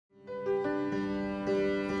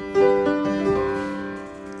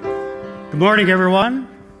morning, everyone.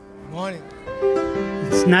 Good morning.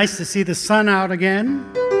 It's nice to see the sun out again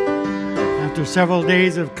after several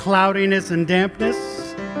days of cloudiness and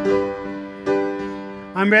dampness.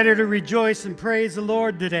 I'm ready to rejoice and praise the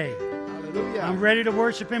Lord today. Hallelujah. I'm ready to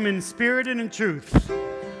worship Him in spirit and in truth.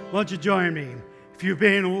 Won't you join me? If you've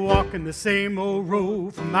been walking the same old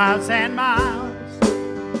road for miles and miles,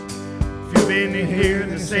 if you've been hearing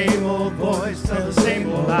the same old voice tell the same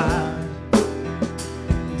old lies,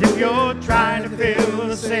 if you're trying to fill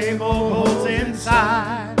the same old holes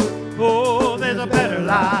inside, oh, there's a better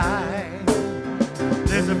life.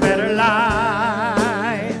 There's a better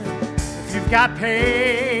life. If you've got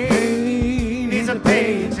pain, He's a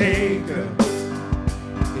pain taker.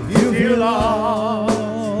 If you feel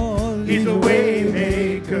lost, He's a way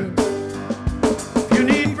maker. If you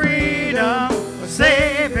need freedom or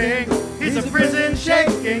saving, He's a prison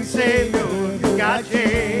shaking Savior. If you've got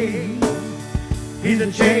chains, He's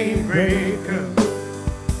a chain breaker.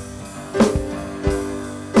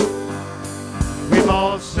 We've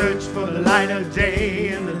all searched for the light of day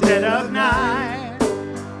in the dead of night.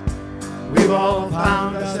 We've all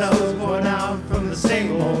found ourselves worn out from the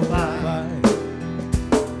same old fight.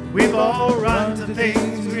 We've all run to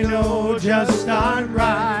things we know just aren't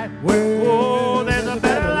right. Oh, there's a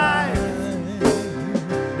better life.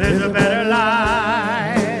 There's a better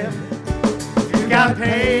life. If you've got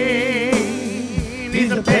pain, He's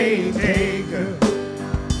a pain taker.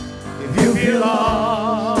 If you feel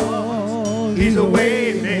lost, He's a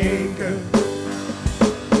way maker.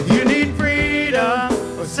 If you need freedom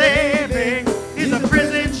or saving, He's a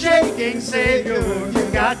prison shaking Savior. If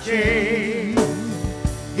you've got chains,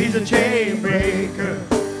 He's a chain breaker.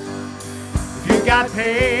 If you've got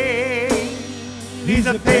pain, He's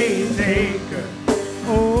a pain taker.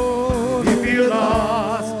 Oh, if you feel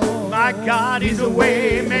lost, my God, He's a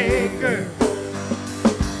way maker.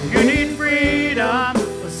 If you need freedom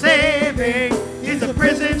or saving, He's a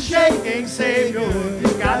prison shaking Savior. If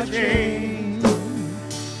you've got chains,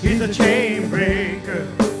 He's a chain breaker.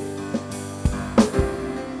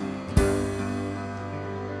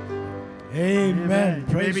 Amen.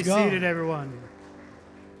 Praise you may be God. seated, everyone.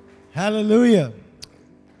 Hallelujah.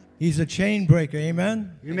 He's a chain breaker.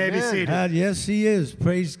 Amen. You may be seated. Yes, He is.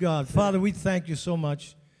 Praise God. Father, we thank you so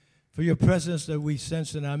much for your presence that we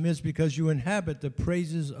sense in our midst, because you inhabit the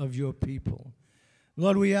praises of your people.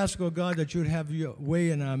 Lord, we ask, oh God, that you'd have your way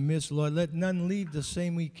in our midst. Lord, let none leave the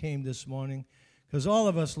same we came this morning, because all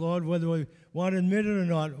of us, Lord, whether we want to admit it or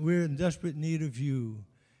not, we're in desperate need of you.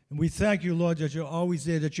 And we thank you, Lord, that you're always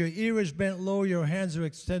there, that your ear is bent low, your hands are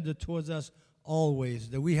extended towards us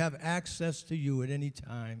always, that we have access to you at any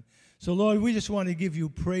time. So, Lord, we just want to give you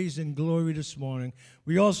praise and glory this morning.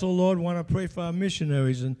 We also, Lord, want to pray for our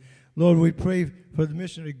missionaries. And, Lord, we pray for the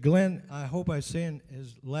missionary Glenn. I hope I'm saying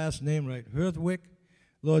his last name right. Herthwick.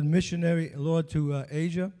 Lord, missionary, Lord, to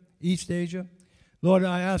Asia, East Asia. Lord,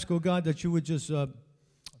 I ask, oh God, that you would just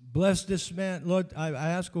bless this man. Lord, I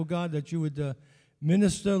ask, oh God, that you would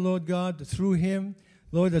minister, Lord God, through him.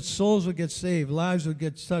 Lord, that souls will get saved, lives will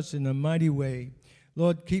get touched in a mighty way.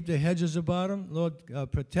 Lord, keep the hedges about him. Lord,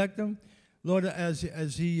 protect him. Lord, as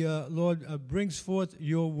he, brings forth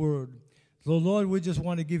your word. So, Lord, we just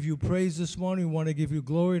want to give you praise this morning. We want to give you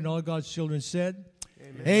glory, and all God's children said,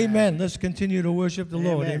 Amen. Amen. Let's continue to worship the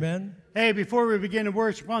Lord. Amen. Hey, before we begin to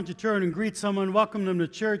worship, why don't you turn and greet someone, welcome them to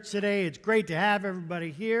church today. It's great to have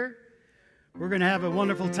everybody here. We're going to have a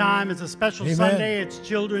wonderful time. It's a special Sunday. It's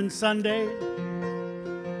Children's Sunday.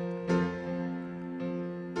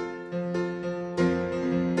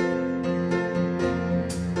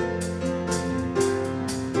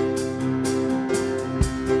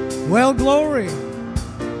 Well, glory.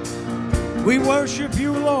 We worship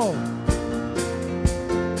you, Lord.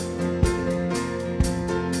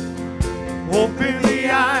 Open the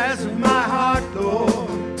eyes of my heart, Lord.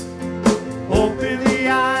 Open the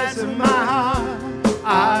eyes of my heart.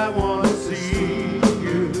 I want to see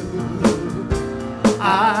you.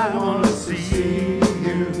 I want to see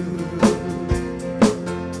you.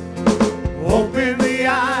 Open the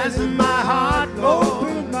eyes of my heart, Lord.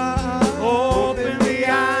 Open the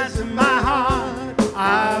eyes of my heart.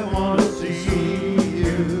 I want to see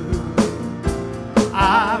you.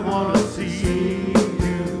 I want to see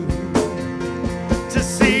you.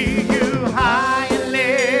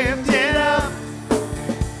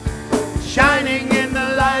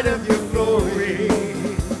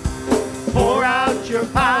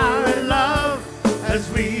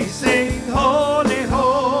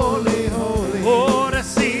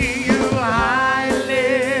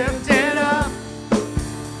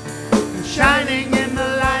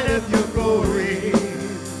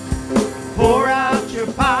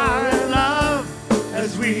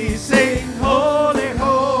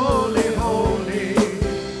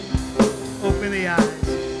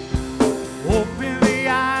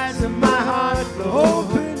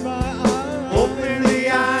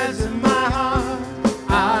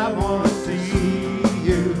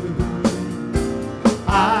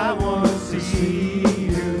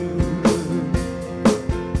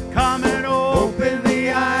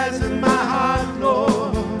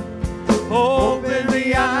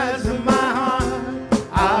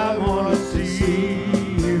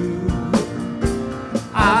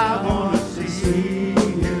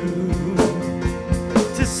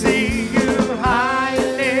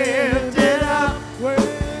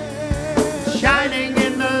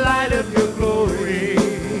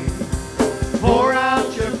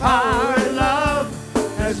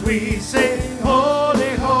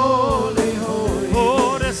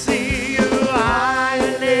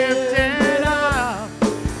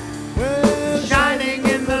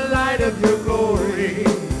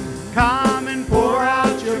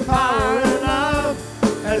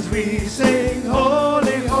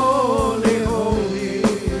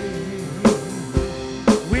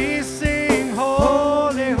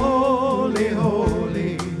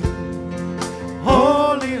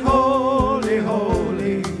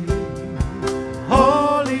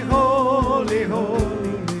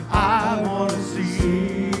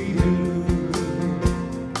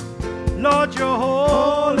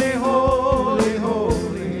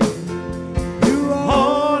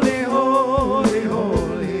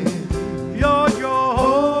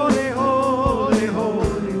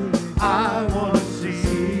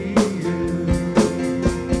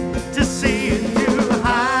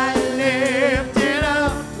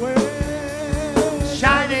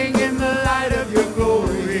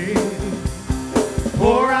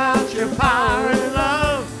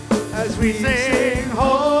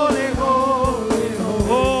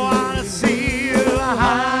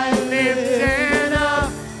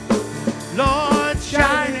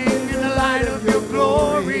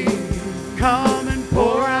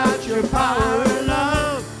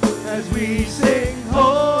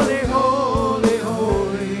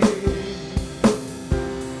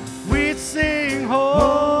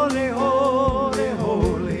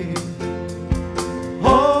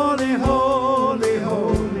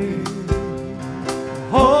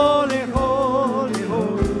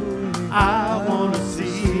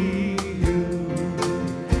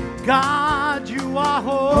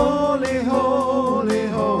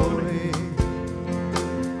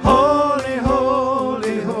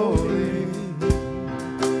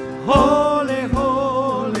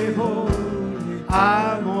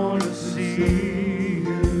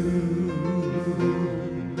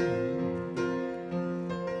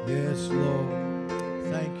 Yes, Lord.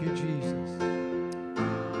 Thank you, Jesus.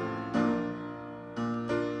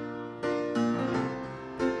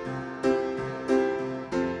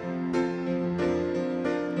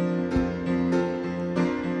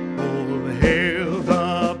 Oh, hail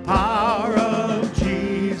the power of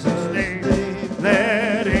Jesus' name.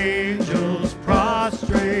 Let angels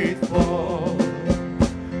prostrate fall.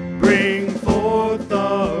 Bring forth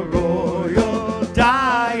the royal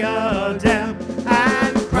diadem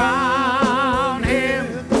and crown him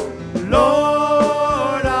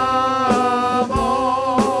Lord of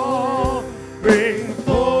all. Bring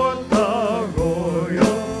forth the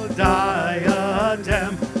royal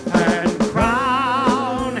diadem and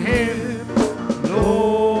crown him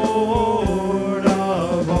Lord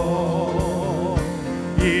of all.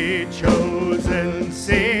 Ye chosen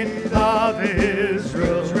seed of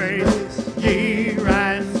Israel's race, ye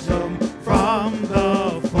ransom from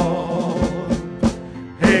the fall.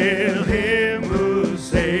 Hail him who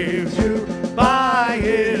saves you by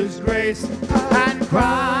his grace, and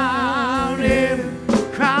crown him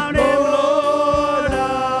Lord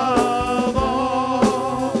of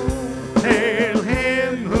all. Hail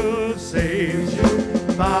him who saves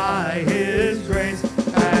you by his grace,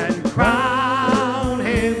 and crown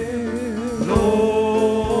him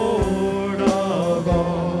Lord of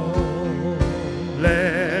all.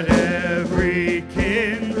 Let every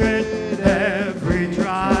kindred, every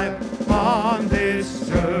tribe on this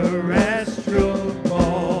terrestrial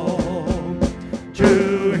ball,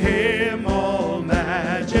 to him all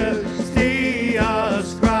majesty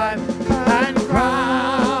ascribe, and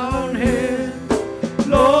crown him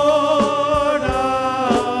Lord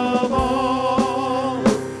of all.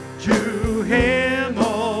 To him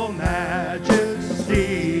all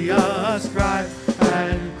majesty ascribe,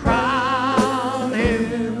 and crown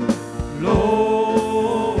him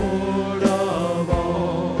Lord of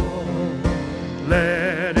all.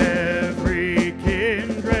 Let every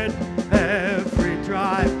kindred, every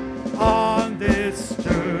tribe on this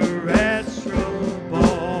terrestrial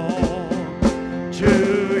ball,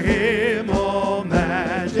 to him all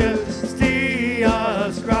majesty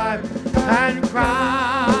ascribe, and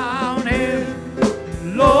crown him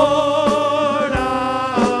Lord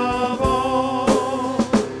of all.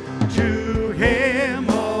 To him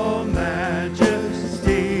all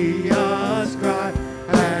majesty ascribe,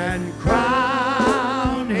 and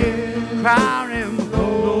crown him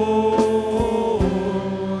Lord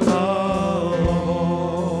of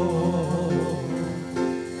all.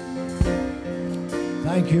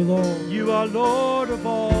 Thank you, Lord. You are Lord of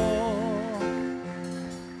all.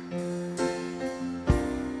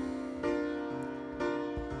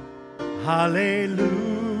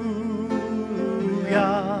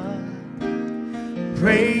 Hallelujah.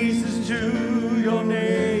 Praises to your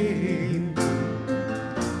name.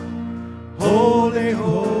 Holy,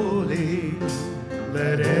 holy,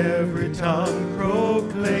 let every tongue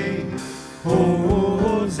proclaim.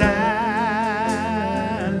 Hosanna.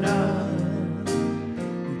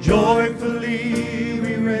 Joyfully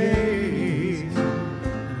we raise,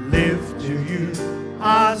 lift to you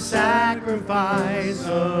our sacrifice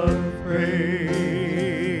of praise.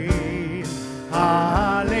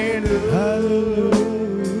 Hallelujah.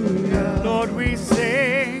 Hallelujah. Lord, we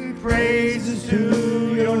sing praises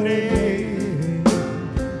to your name.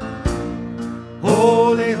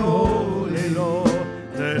 Holy, holy Lord,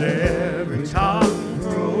 let every tongue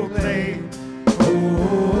proclaim.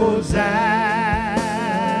 Hosanna.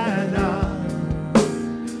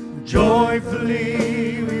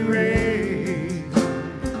 Joyfully we raise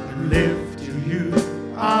and lift to you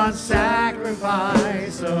our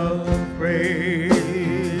sacrifice of praise.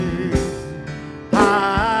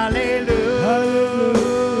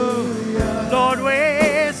 Hallelujah. Hallelujah. Lord,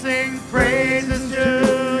 we sing praises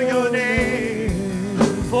to your name,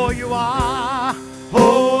 for you are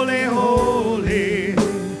holy, holy.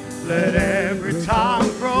 Let every tongue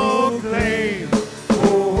proclaim.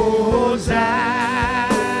 Hosanna.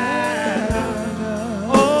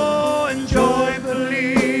 Oh, and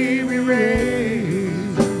joyfully we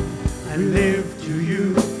raise and live to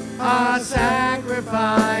you our sacrifice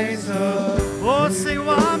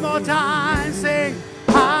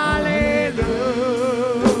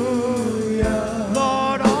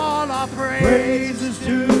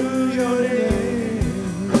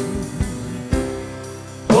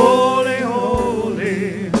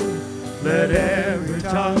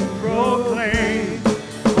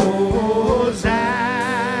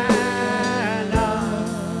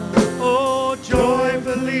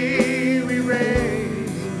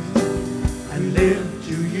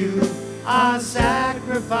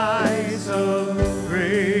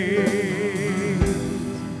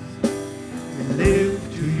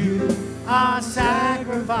our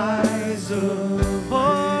sacrifice of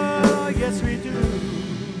oh, yes we do.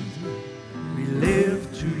 We live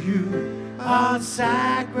to you, our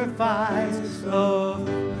sacrifice of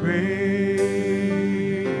praise.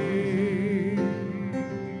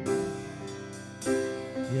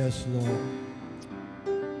 Yes, Lord.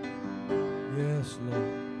 Yes,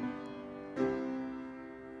 Lord.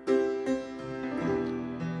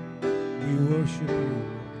 We worship you.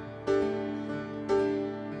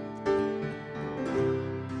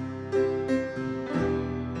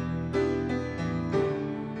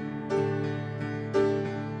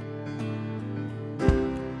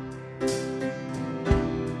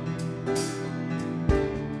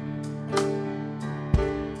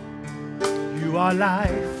 You are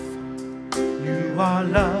life, you are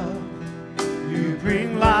love, you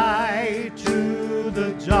bring light to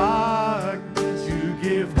the darkness, you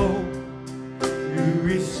give hope, you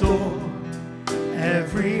restore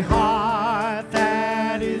every heart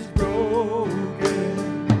that is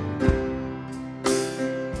broken.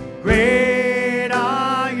 Great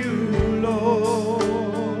are you, Lord.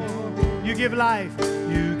 You give life,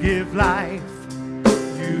 you give life,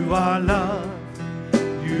 you are love.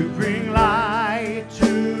 You bring light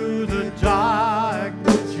to the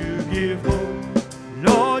darkness, you give hope.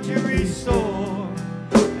 Lord, you restore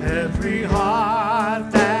every heart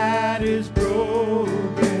that is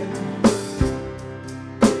broken.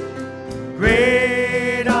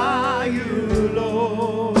 Great are you,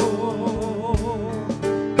 Lord.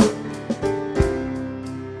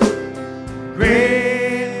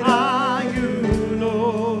 Great are you,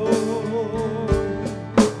 Lord.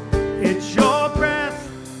 It's your breath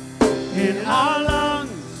in our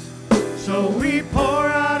lungs, so we pour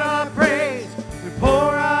out our praise, we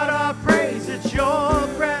pour out our praise. It's your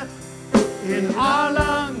breath in our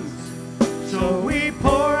lungs, so we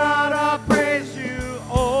pour out our praise to you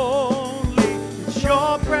only. It's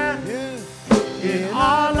your breath in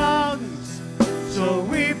our lungs, so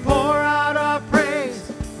we pour out our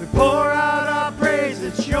praise, we pour out our praise.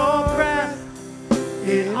 It's your breath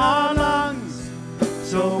in our lungs,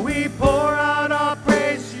 so we pour out our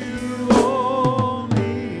praise to you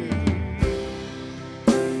only.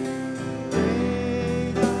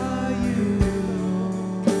 Great are you,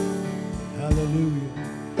 Lord. Hallelujah.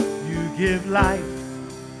 You give life,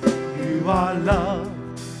 you are love,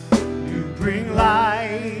 you bring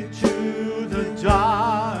light to the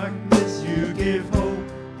darkness, you give hope,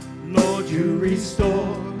 Lord, you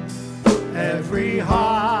restore every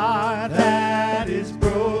heart that is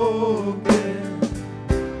broken.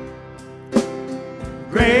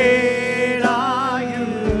 Great are you,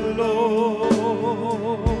 Lord.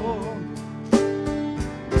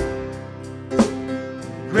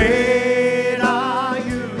 Great are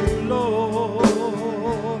you,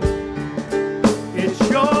 Lord. It's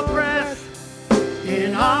your breath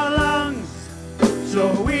in our lungs,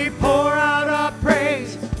 so we pour out our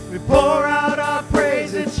praise, we pour out our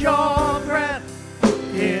praise. It's your breath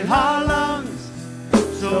in our lungs,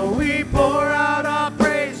 so we pour out our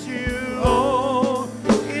praise to you. Oh,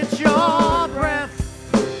 it's your breath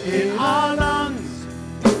in our lungs,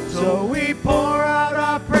 so we pour out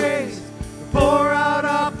our praise, we pour out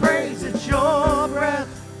our praise. It's your breath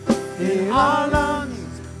in our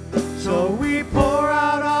lungs, so we pour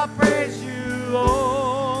out our praise to you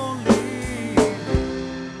only.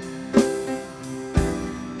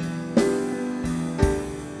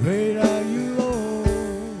 Great are you,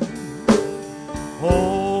 Lord.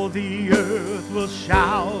 All the earth will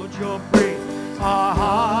shout your praise, our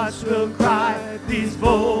hearts will cry, these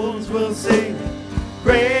bones will sing.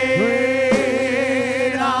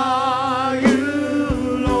 Great are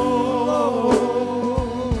you, Lord.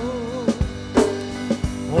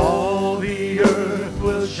 All the earth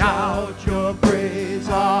will shout your praise,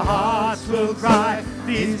 our hearts will cry,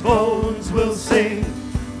 these bones will sing.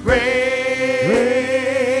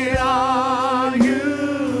 Great are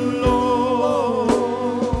you, Lord.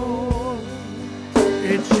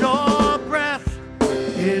 It's your breath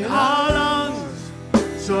in our lungs,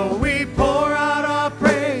 so we pour out our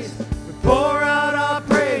praise, we pour out our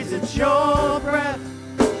praise. It's your breath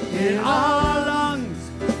in our lungs,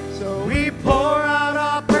 so we pour out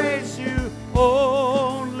our praise to you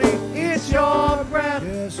only. It's your breath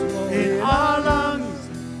Yes, Lord. in our lungs,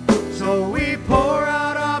 so we pour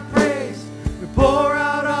out our praise, we pour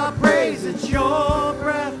out our praise. It's your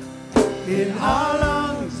breath in our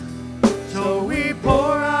lungs, so we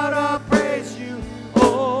pour out our praise to you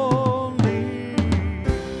only.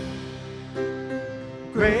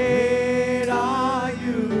 Great are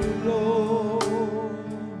you, Lord.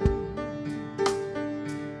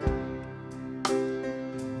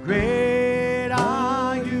 Great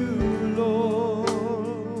are you, Lord.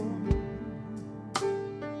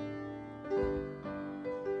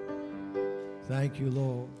 thank you,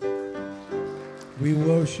 Lord. We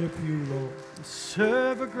worship you, Lord. We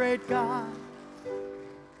serve a great God.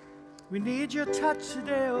 We need your touch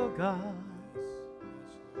today, oh God.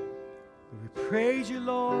 We praise you,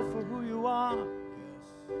 Lord, for who you are.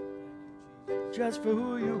 Just for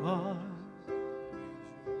who you are.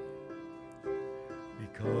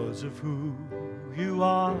 Because of who you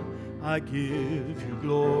are, I give you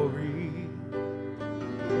glory.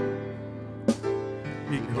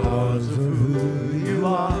 Because of who you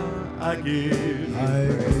are, I give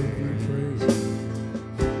you praise.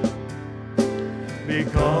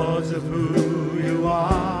 Because of who you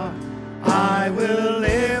are, I will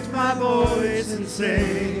lift my voice and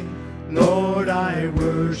say, Lord, I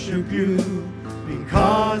worship you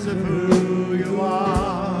because of who you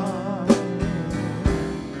are.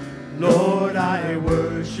 Lord, I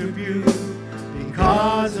worship you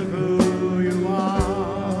because of who you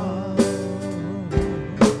are.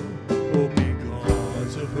 Oh,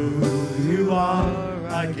 because of who you are,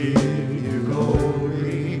 I give you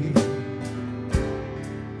glory.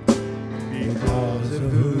 Because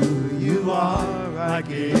of who you are, I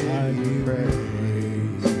give you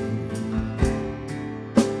praise.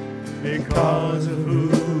 Because of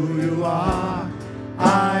who you are,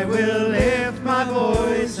 I will lift my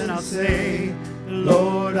voice and I'll say,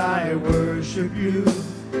 Lord, I worship you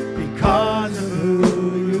because of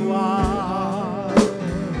who you are.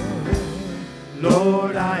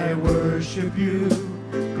 Lord, I worship you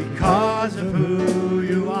because of who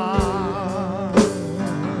you are.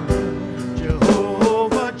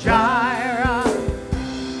 Jehovah Jireh,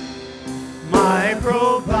 my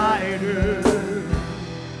provider.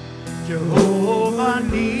 Jehovah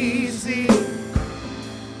Nissi,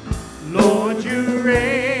 Lord, you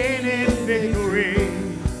reign in victory.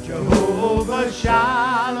 Jehovah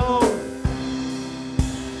Shalom,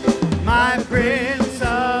 my Prince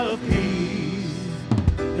of Peace,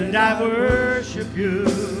 and I worship you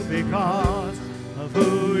because of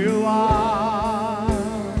who you are.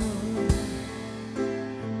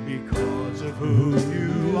 Because of who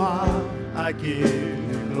you are, I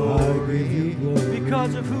give you glory.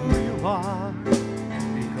 Because of who you are.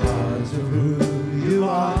 Because of who you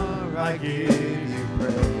are, I give you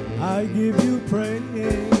praise. I give you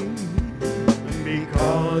praise.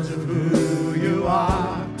 Because of who you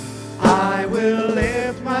are, I will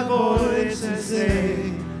lift my voice and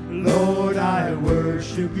say, Lord, I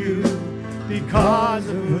worship you because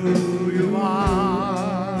of who you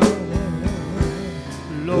are.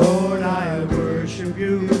 Lord, I worship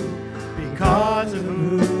you because of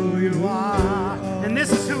who you are. And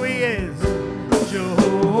this is who he is.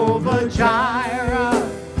 Jehovah Jireh,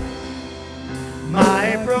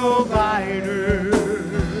 my provider.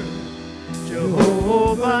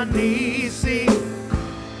 Jehovah Nissi,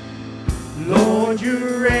 Lord, you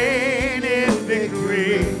reign in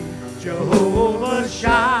victory. Jehovah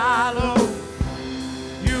Shalom,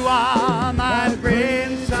 you are my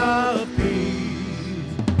Prince of Peace,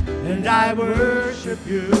 and I worship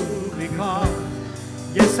you because,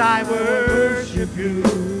 yes, I worship you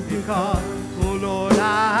because, oh Lord,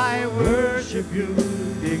 I worship you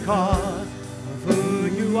because of who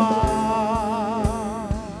you are.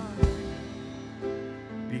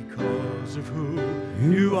 Because of who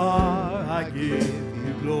you are, I give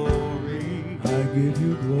you glory. I give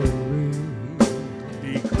you glory.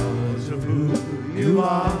 Because of who you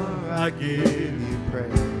are, I give you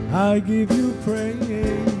praise. I give you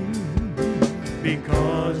praise.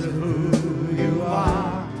 Because of who you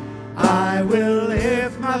are, I will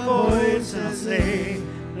lift my voice and say,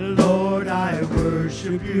 Lord, I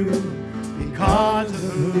worship you because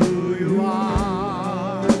of who you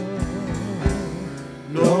are.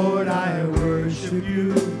 Lord, I worship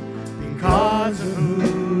you because of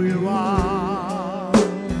who you are.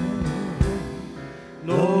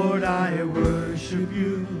 Lord, I worship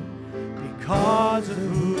you because of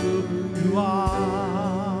who you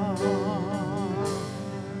are.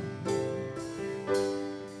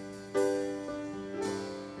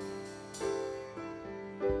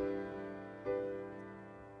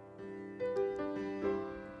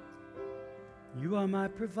 You are my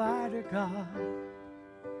provider, God.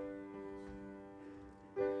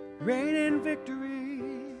 Reign in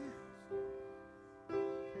victory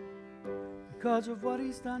because of what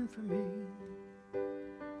he's done for me.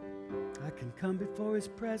 I can come before his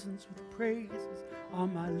presence with praises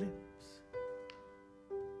on my lips.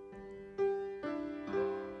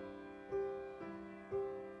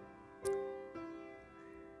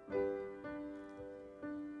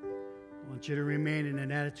 I want you to remain in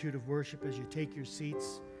an attitude of worship as you take your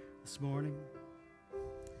seats this morning.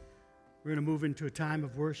 We're going to move into a time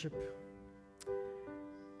of worship.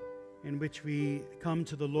 in which we come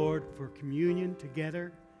to the Lord for communion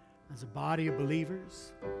together as a body of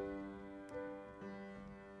believers.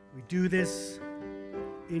 We do this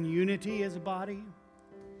in unity as a body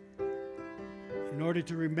in order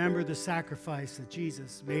to remember the sacrifice that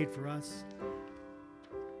Jesus made for us.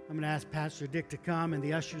 I'm going to ask Pastor Dick to come and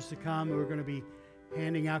the ushers to come. We're going to be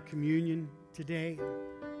handing out communion today.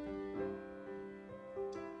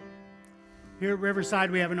 Here at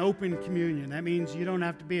Riverside, we have an open communion. That means you don't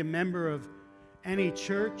have to be a member of any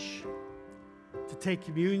church to take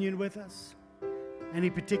communion with us, any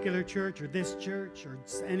particular church or this church or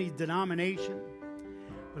any denomination.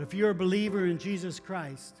 But if you're a believer in Jesus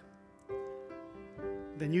Christ,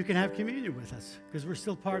 then you can have communion with us because we're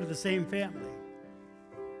still part of the same family.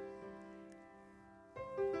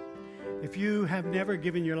 If you have never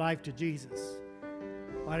given your life to Jesus,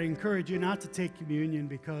 I'd encourage you not to take communion,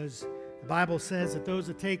 because the Bible says that those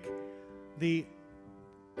that take the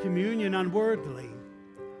communion unworthily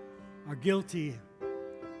are guilty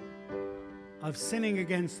of sinning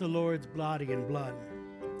against the Lord's body and blood.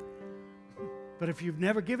 But if you've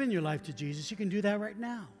never given your life to Jesus, you can do that right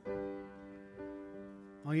now.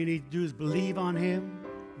 All you need to do is believe on Him,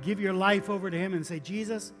 give your life over to Him and say,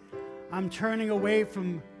 Jesus, I'm turning away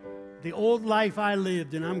from the old life I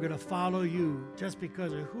lived, and I'm going to follow you just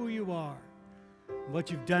because of who you are and what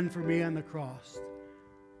you've done for me on the cross.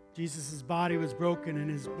 Jesus' body was broken and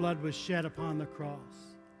His blood was shed upon the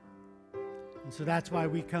cross. And so that's why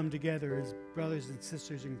we come together as brothers and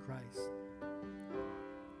sisters in Christ,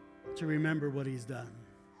 to remember what He's done.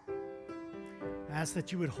 I ask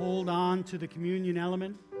that you would hold on to the communion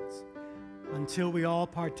elements until we all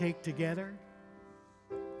partake together.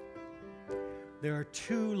 There are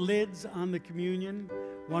 2 lids on the communion,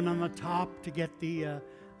 one on the top to get the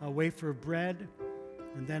wafer of bread,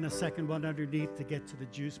 and then a second one underneath to get to the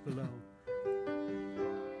juice below.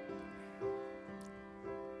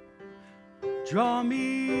 Draw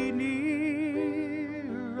me nearer,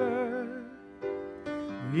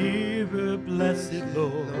 nearer, blessed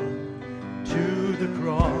Lord, to the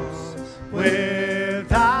cross where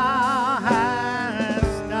Thou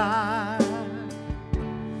hast died.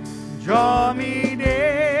 Draw me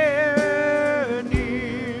nearer,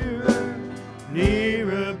 nearer,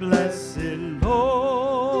 nearer, blessed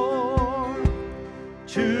Lord,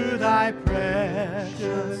 to Thy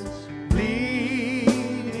precious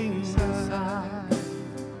bleeding side.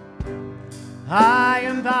 I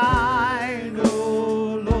am Thine,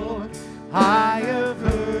 O Lord, I have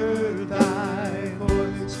heard Thy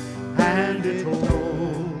voice, and it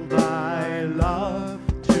told Thy love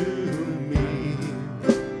to me.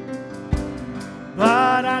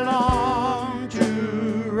 But I long to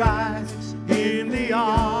rise in the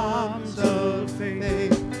arms of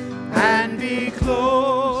faith and be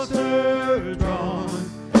closer drawn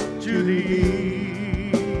to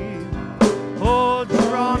Thee. Oh,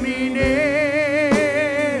 draw me nearer,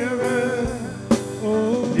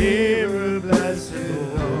 oh, nearer, blessed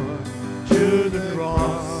Lord, to the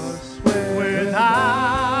cross where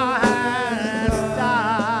Thou hast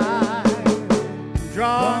died.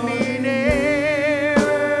 Draw me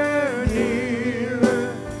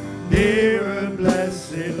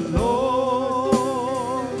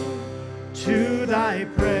Thy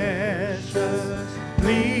precious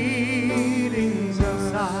bleeding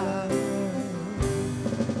side.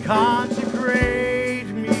 Consecrate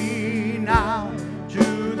me now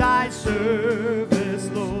to Thy service,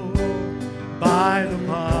 Lord, by the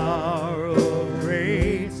power of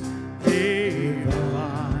grace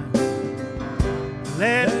divine.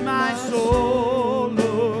 Let my soul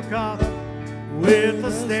look up with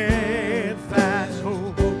a steadfast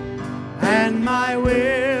hope, and my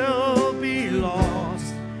will be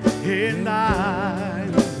lost in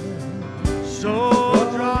Thine.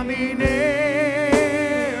 So draw me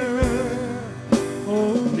nearer,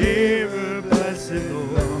 oh, nearer, blessed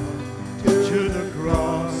Lord, to the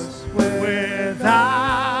cross where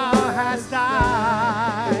Thou hast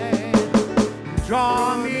died.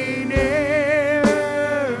 Draw me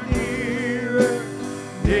nearer, nearer,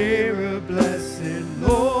 nearer, blessed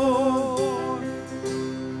Lord,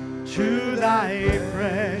 to Thy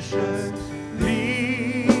precious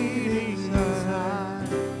bleeding side.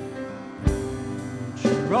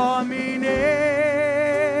 Draw me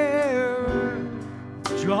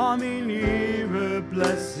nearer,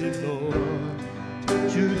 blessed Lord,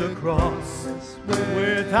 to the cross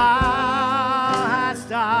where Thou hast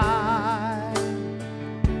died.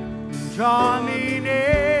 Draw me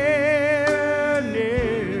nearer,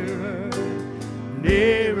 nearer,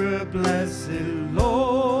 nearer, blessed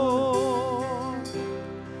Lord,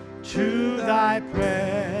 to Thy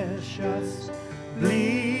precious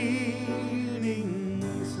bleeding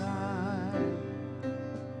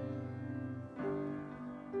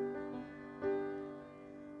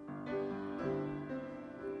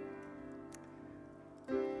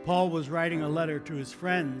Paul was writing a letter to his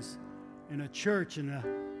friends in a church in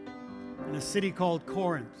a city called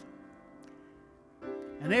Corinth.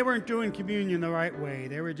 And they weren't doing communion the right way.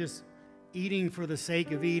 They were just eating for the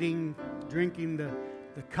sake of eating, drinking the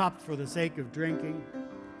cup for the sake of drinking.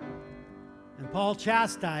 And Paul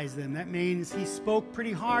chastised them. That means he spoke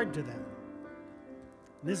pretty hard to them.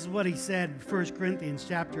 And this is what he said in 1 Corinthians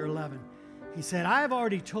chapter 11. He said, I have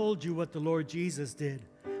already told you what the Lord Jesus did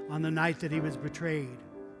on the night that he was betrayed.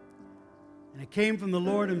 And it came from the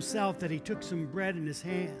Lord himself that he took some bread in his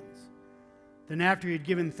hands. Then after he had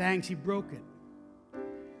given thanks, he broke it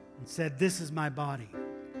and said, this is my body,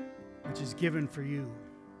 which is given for you.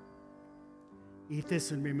 Eat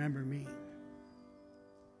this and remember me.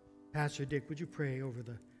 Pastor Dick, would you pray over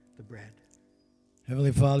the bread?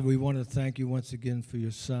 Heavenly Father, we want to thank you once again for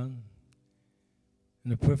your Son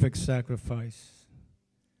and the perfect sacrifice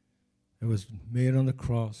that was made on the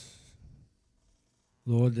cross.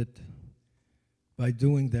 Lord, that by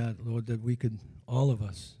doing that, Lord, that we could, all of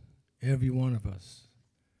us, every one of us,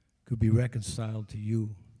 could be reconciled to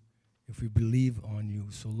you if we believe on you.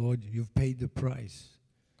 So, Lord, you've paid the price.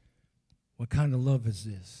 What kind of love is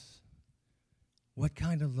this? What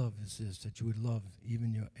kind of love is this that you would love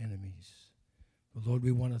even your enemies? But Lord,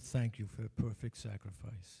 we want to thank you for a perfect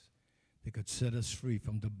sacrifice that could set us free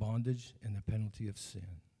from the bondage and the penalty of sin.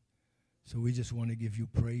 So we just want to give you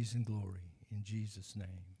praise and glory in Jesus'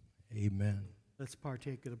 name. Amen. Let's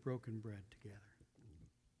partake of the broken bread together.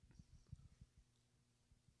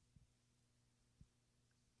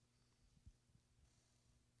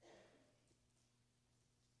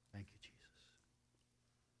 Thank you, Jesus.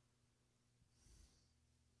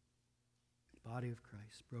 Body of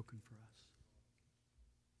Christ broken for us.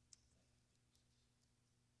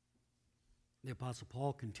 The Apostle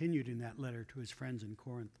Paul continued in that letter to his friends in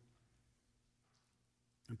Corinth.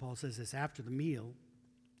 And Paul says this, after the meal,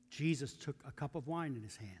 Jesus took a cup of wine in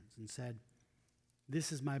his hands and said,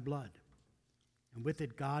 this is my blood, and with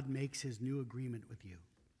it God makes his new agreement with you.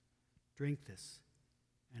 Drink this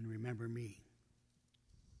and remember me.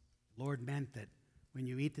 The Lord meant that when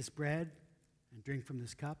you eat this bread and drink from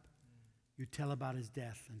this cup, you tell about his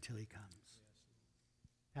death until he comes.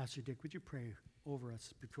 Pastor Dick, would you pray over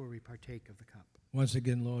us before we partake of the cup? Once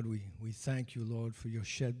again, Lord, we thank you, Lord, for your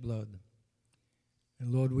shed blood.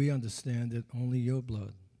 And Lord, we understand that only your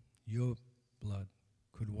blood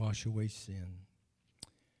could wash away sin.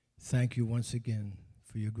 Thank you once again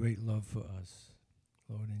for your great love for us.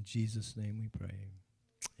 Lord, in Jesus' name we pray.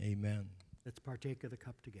 Amen. Let's partake of the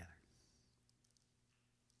cup together.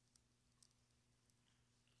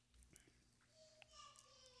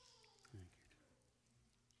 Thank you.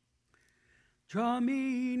 Draw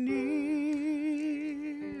me nearer,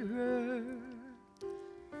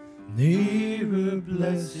 nearer,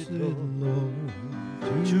 blessed Lord,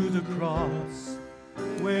 to the cross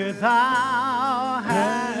where thou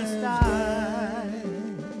hast died.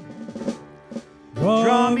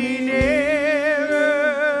 Draw me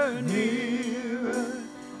nearer, nearer,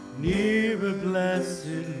 nearer,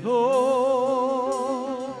 blessed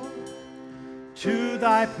Lord, to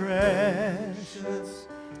thy precious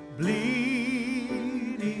bleeding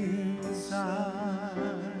side.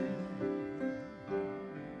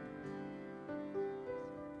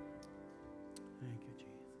 Thank you,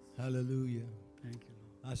 Jesus. Hallelujah. Thank you,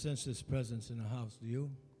 Lord. I sense His presence in the house. Do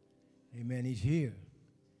you? Amen. He's here.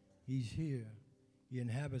 He's here. He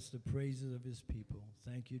inhabits the praises of His people.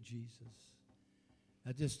 Thank you, Jesus.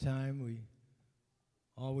 At this time, we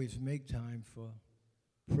always make time for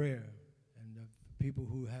prayer and people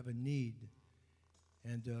who have a need.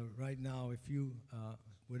 And right now, if you,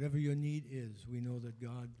 whatever your need is, we know that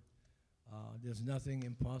God, there's nothing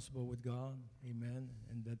impossible with God. Amen.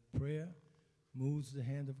 And that prayer moves the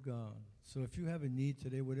hand of God. So if you have a need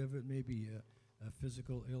today, whatever it may be, a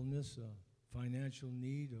physical illness, a financial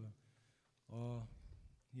need, or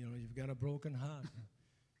you know, you've got a broken heart,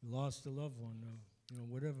 you lost a loved one, you know,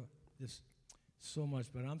 whatever. There's so much,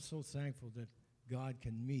 but I'm so thankful that God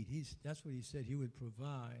can meet. That's what He said. He would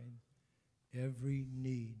provide every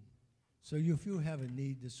need. So if you have a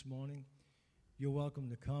need this morning, you're welcome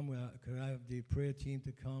to come. Could I have the prayer team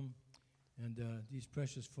to come? And these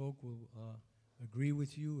precious folk will agree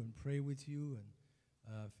with you and pray with you.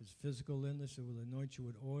 And if it's physical illness, it will anoint you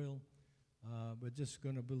with oil. But just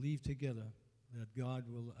going to believe together that God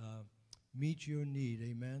will meet your need.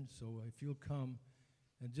 Amen. So if you'll come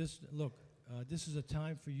and just look, this is a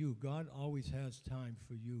time for you. God always has time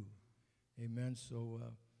for you. Amen. So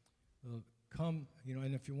come, you know,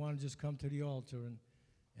 and if you want to just come to the altar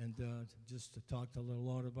and just to talk to the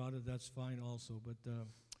Lord about it, that's fine also. But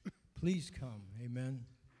please come. Amen.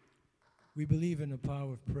 We believe in the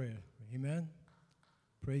power of prayer. Amen?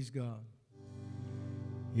 Praise God.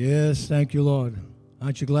 Yes, thank you, Lord.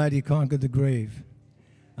 Aren't you glad he conquered the grave?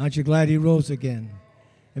 Aren't you glad he rose again?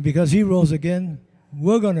 And because he rose again,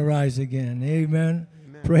 we're going to rise again. Amen.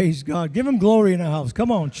 Amen. Praise God. Give him glory in the house. Come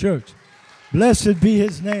on, church. Blessed be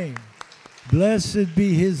his name. Blessed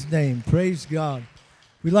be his name. Praise God.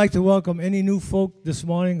 We'd like to welcome any new folk this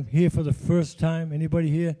morning here for the first time. Anybody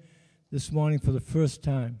here this morning for the first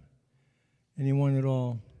time? Anyone at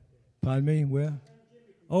all? Pardon me? Where?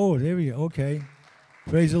 Oh, there we go. Okay.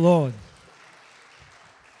 Praise the Lord.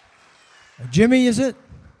 Jimmy, is it?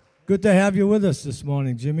 Good to have you with us this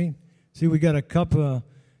morning, Jimmy. See, we got a cup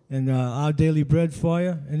and our daily bread for you.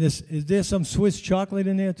 And is there some Swiss chocolate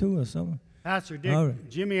in there too or something? Pastor Dick, right.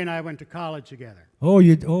 Jimmy and I went to college together. Oh,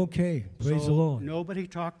 you okay. Praise the Lord. Nobody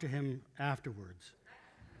talked to him afterwards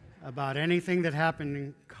about anything that happened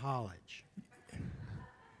in college.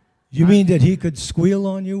 You mean that he could squeal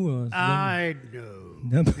on you? Or I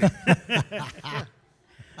know.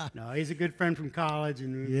 No, he's a good friend from college,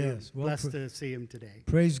 and we're blessed to see him today.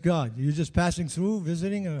 Praise God. You're just passing through,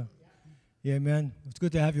 visiting? Yeah, man. It's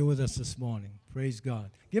good to have you with us this morning. Praise God.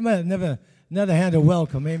 Give him another hand of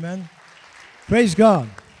welcome. Amen. Praise God.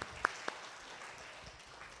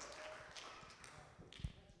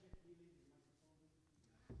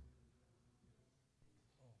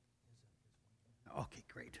 Okay,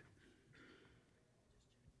 great.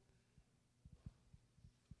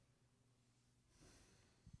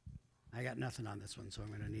 I got nothing on this one, so I'm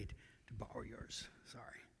going to need to borrow yours. Sorry.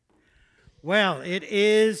 Well, it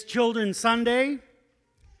is Children's Sunday.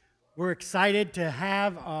 We're excited to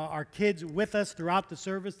have our kids with us throughout the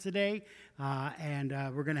service today, and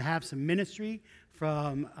we're going to have some ministry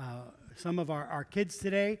from some of our kids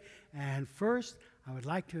today. And first, I would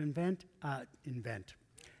like to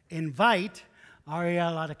invite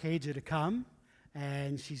Ariel Atakeja to come,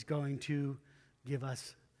 and she's going to give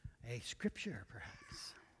us a scripture, perhaps.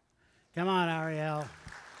 Come on, Ariel.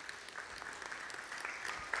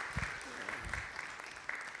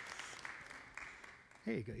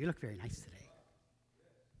 There you go. You look very nice today.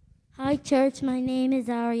 Hi, church. My name is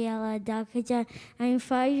Ariella Dakaja. I'm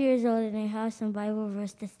 5 years old, and I have some Bible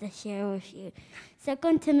verses to share with you.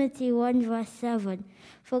 2 Timothy 1, verse 7.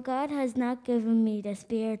 For God has not given me the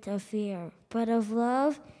spirit of fear, but of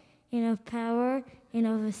love and of power and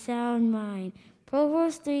of a sound mind.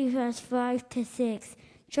 Proverbs 3, verse 5 to 6.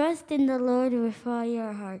 Trust in the Lord with all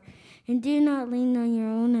your heart, and do not lean on your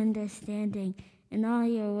own understanding. In all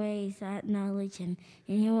your ways acknowledge him,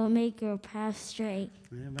 and he will make your path straight.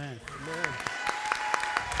 Amen. Amen.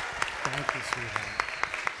 Thank you, sweetheart.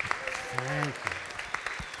 Thank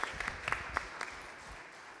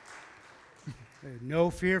you. There's no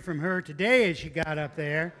fear from her today as she got up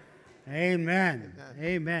there. Amen. Amen.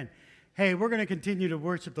 Amen. Hey, we're going to continue to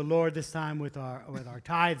worship the Lord this time with our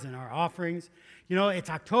tithes and our offerings. You know, it's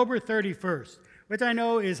October 31st, which I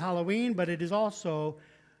know is Halloween, but it is also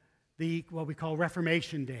what we call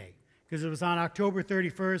Reformation Day, because it was on October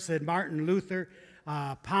 31st that Martin Luther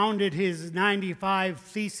pounded his 95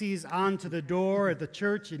 Theses onto the door at the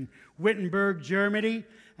church in Wittenberg, Germany,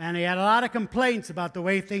 and he had a lot of complaints about the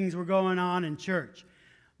way things were going on in church.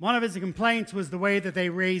 One of his complaints was the way that they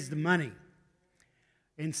raised money.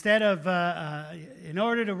 Instead of, in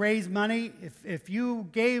order to raise money, if you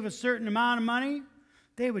gave a certain amount of money,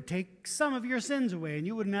 they would take some of your sins away, and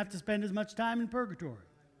you wouldn't have to spend as much time in purgatory.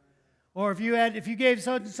 Or if you gave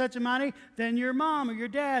such and such a money, then your mom or your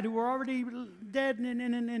dad, who were already dead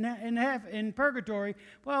in purgatory,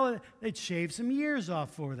 well, they'd shave some years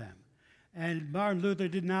off for them. And Martin Luther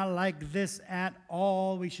did not like this at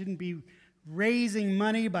all. We shouldn't be raising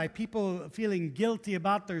money by people feeling guilty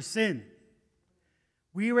about their sin.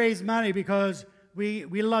 We raise money because we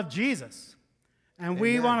love Jesus, and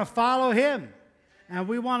we want to follow him. And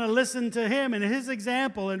we want to listen to him and his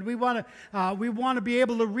example, and we want to be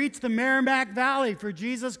able to reach the Merrimack Valley for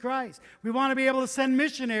Jesus Christ. We want to be able to send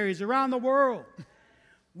missionaries around the world.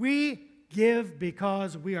 We give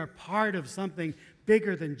because we are part of something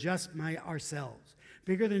bigger than just ourselves,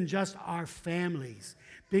 bigger than just our families,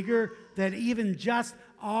 bigger than even just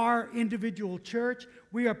our individual church.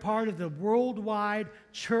 We are part of the worldwide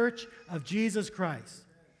church of Jesus Christ.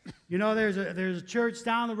 You know, there's a church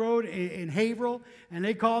down the road in Haverhill, and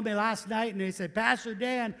they called me last night, and they said, Pastor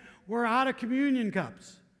Dan, we're out of communion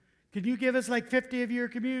cups. Could you give us like 50 of your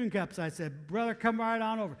communion cups? I said, brother, come right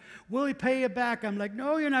on over. Will he pay you back? I'm like,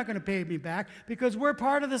 no, you're not going to pay me back, because we're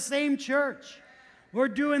part of the same church. We're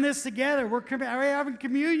doing this together. We're having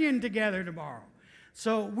communion together tomorrow.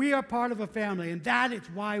 So we are part of a family, and that is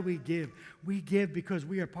why we give. We give because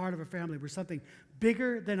we are part of a family. We're something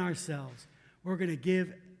bigger than ourselves. We're going to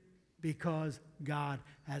give because God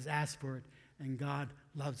has asked for it, and God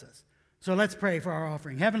loves us. So let's pray for our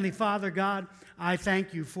offering. Heavenly Father, God, I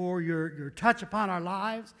thank you for your touch upon our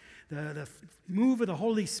lives, the move of the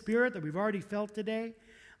Holy Spirit that we've already felt today.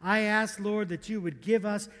 I ask, Lord, that you would give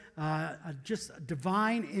us just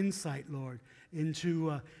divine insight, Lord,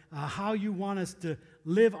 into how you want us to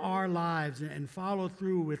live our lives and follow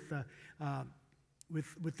through with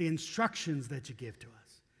the instructions that you give to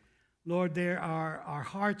us. Lord, there are our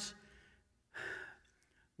hearts,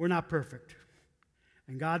 we're not perfect.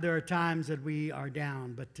 And God, there are times that we are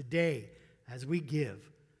down, but today, as we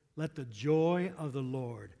give, let the joy of the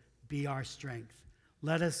Lord be our strength.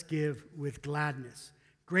 Let us give with gladness,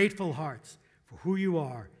 grateful hearts for who you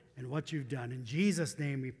are and what you've done. In Jesus'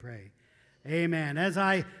 name we pray. Amen. As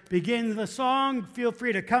I begin the song, feel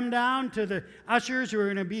free to come down to the ushers who are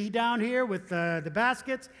going to be down here with the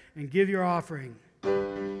baskets and give your offering.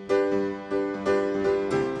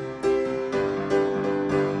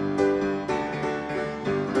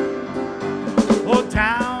 Oh,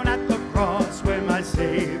 down at the cross where my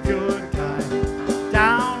Savior died,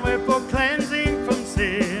 down where for cleansing from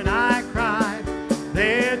sin I cried,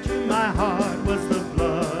 there to my heart was the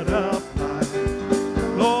blood applied.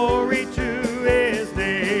 Glory to his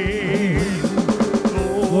name.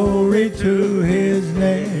 Glory to his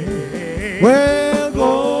name. Well,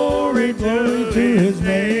 glory to his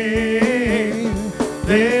name.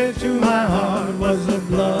 There to my heart was the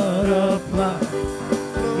blood applied.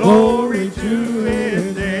 Glory to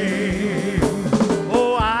his name.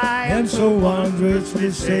 Oh, I am so wondrously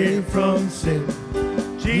saved from sin.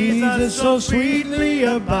 Jesus so sweetly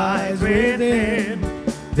abides within.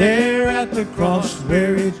 There at the cross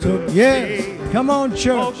where he took, yes, come on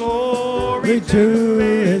church, glory to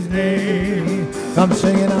his name. I'm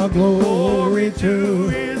singing out glory to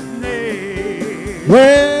his name.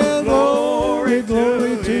 Well, glory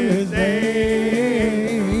to his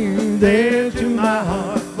name. There to my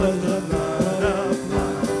heart was the blood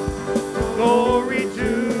applied. Glory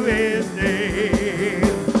to his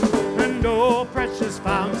name. And oh, precious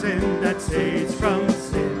fountain that saves from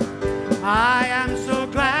sin, I am so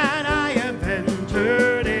glad I have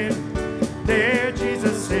entered in. There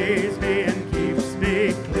Jesus saves me and keeps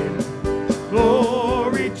me clean.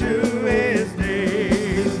 Glory to his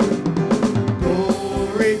name.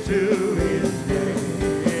 Glory to his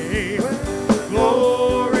name.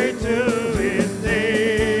 Glory to his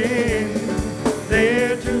name.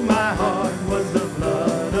 There to my heart was the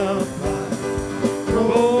blood applied.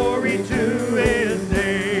 Glory to his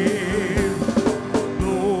name.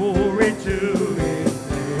 Glory to his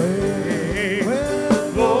name.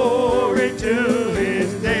 Glory to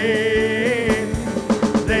his name.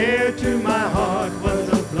 There to my heart was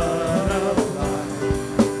the blood applied.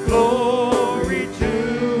 Glory to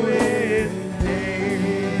his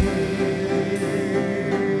name.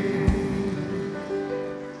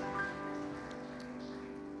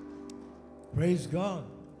 Praise God.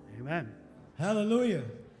 Amen. Hallelujah.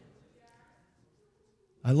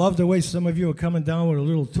 I love the way some of you are coming down with a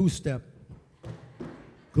little two-step.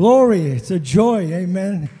 Glory, it's a joy,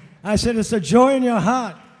 amen. I said it's a joy in your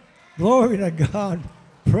heart. Glory to God.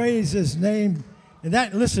 Praise his name. And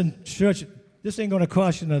that, listen, church, this ain't going to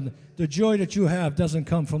cost you nothing. The joy that you have doesn't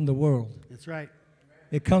come from the world. That's right.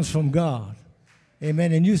 It comes from God.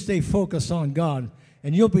 Amen. And you stay focused on God,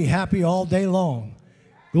 and you'll be happy all day long.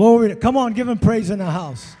 Glory to, come on, give him praise in the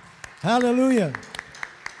house. Hallelujah.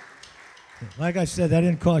 Like I said, that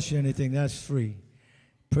didn't cost you anything. That's free.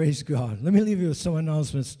 Praise God. Let me leave you with some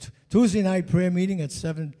announcements. Tuesday night prayer meeting at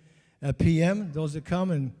 7 p.m. Those that come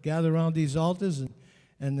and gather around these altars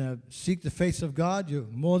and seek the face of God, you're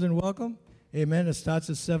more than welcome. Amen. It starts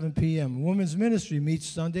at 7 p.m. Women's ministry meets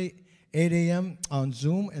Sunday, 8 a.m. on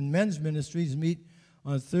Zoom, and men's ministries meet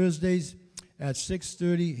on Thursdays at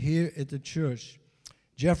 6:30 here at the church.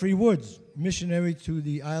 Jeffrey Woods, missionary to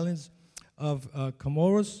the islands of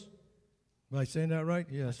Comoros. Am I saying that right?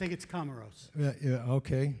 Yes. I think it's Comoros. Yeah,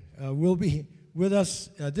 okay. Will be with us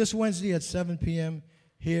this Wednesday at 7 p.m.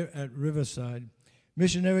 here at Riverside.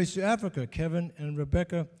 Missionaries to Africa, Kevin and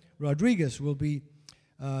Rebecca Rodriguez, will be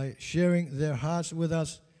sharing their hearts with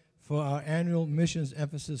us for our annual Missions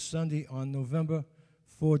Emphasis Sunday on November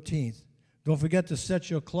 14th. Don't forget to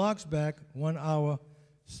set your clocks back 1 hour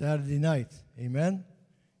Saturday night. Amen?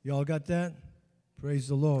 You all got that? Praise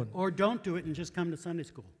the Lord. Or don't do it and just come to Sunday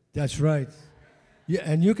school. That's right. Yeah,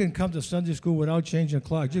 and you can come to Sunday school without changing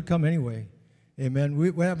clocks. You come anyway. Amen.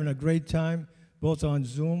 We're having a great time, both on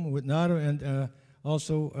Zoom with Nada and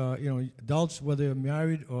Also, adults, whether you're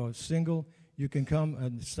married or single, you can come,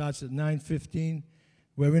 and it starts at 9:15.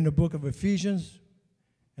 We're in the book of Ephesians,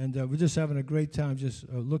 and we're just having a great time just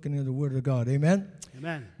looking in the Word of God. Amen?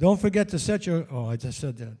 Amen. Don't forget to set I just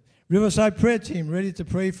said that. Riverside Prayer Team, ready to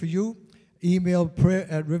pray for you. Email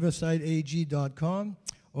prayer@riversideag.com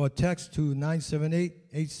or text to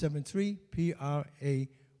 978-873-PRAY.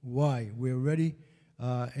 We're ready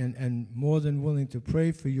and more than willing to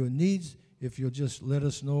pray for your needs if you'll just let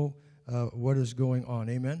us know what is going on.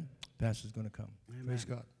 Amen? Pastor's going to come. Amen. Praise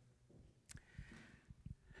God.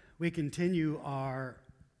 We continue our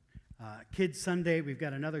Kids Sunday. We've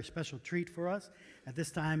got another special treat for us. At this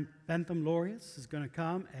time, Bentham Laureus is going to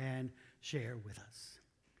come and share with us.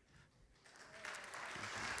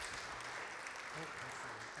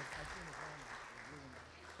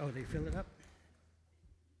 Oh, they fill it up?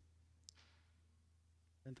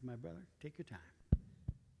 Bentham, my brother, take your time.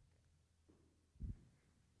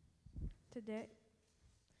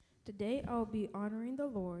 Today I'll be honoring the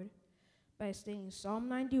Lord by singing Psalm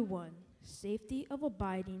 91, Safety of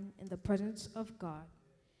Abiding in the Presence of God.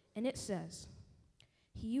 And it says,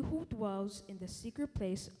 He who dwells in the secret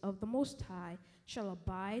place of the Most High shall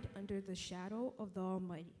abide under the shadow of the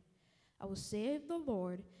Almighty. I will say of the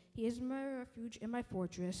Lord, He is my refuge and my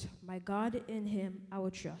fortress, my God, in Him I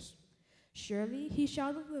will trust. Surely He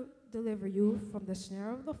shall deliver you from the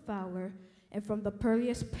snare of the fowler and from the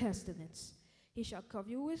perilous pestilence. He shall cover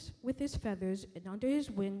you with His feathers, and under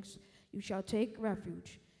His wings you shall take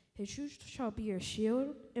refuge. His shoes shall be your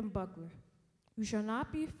shield and buckler. You shall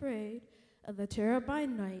not be afraid of the terror by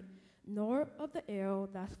night, nor of the arrow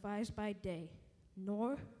that flies by day,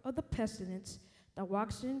 nor of the pestilence that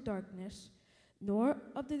walks in darkness, nor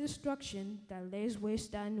of the destruction that lays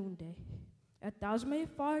waste at noonday. 1,000 may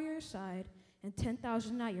fall at your side, and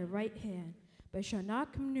 10,000 at your right hand, but it shall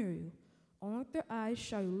not come near you. Only with your eyes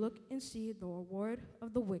shall you look and see the reward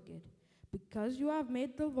of the wicked. Because you have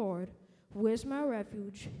made the Lord, who is my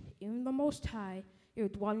refuge, even the Most High, your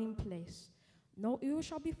dwelling place. No evil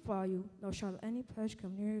shall befall you, nor shall any plague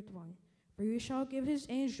come near your dwelling. For He shall give His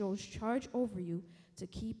angels charge over you, to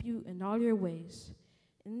keep you in all your ways.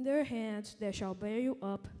 In their hands they shall bear you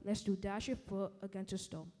up, lest you dash your foot against a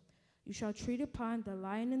stone. You shall tread upon the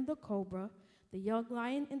lion and the cobra, the young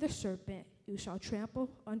lion and the serpent, you shall trample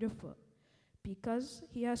underfoot. Because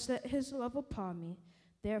He has set His love upon me,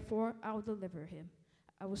 therefore I will deliver him.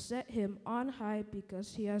 I will set him on high,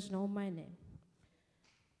 because he has known my name.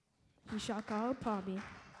 He shall call upon me,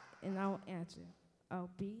 and I will answer. I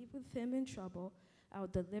will be with him in trouble. I will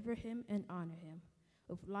deliver him and honor him.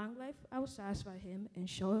 With long life I will satisfy him and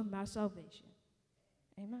show him my salvation.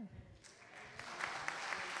 Amen.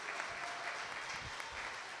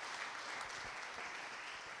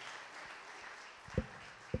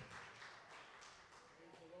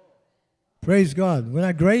 Praise God. Wasn't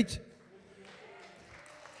that great?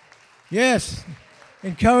 Yes.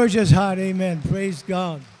 Encourage his heart. Amen. Praise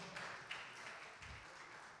God.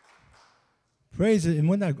 Praise it. And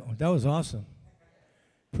when that was awesome.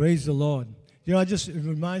 Praise the Lord. You know, it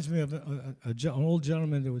reminds me of an old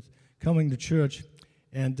gentleman that was coming to church,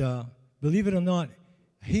 and believe it or not,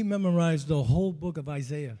 he memorized the whole book of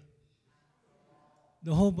Isaiah.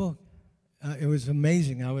 The whole book. It was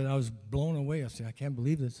amazing. I was blown away. I said, I can't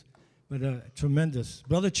believe this. But tremendous.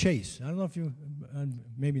 Brother Chase. I don't know if you,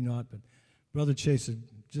 maybe not, but Brother Chase is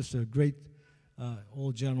just a great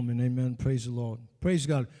old gentleman. Amen. Praise the Lord. Praise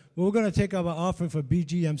God. Well, we're going to take our offering for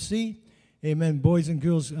BGMC. Amen. Boys and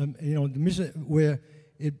girls, the mission where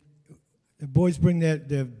the boys bring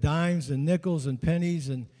their dimes and nickels and pennies,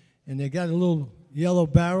 and they got a little yellow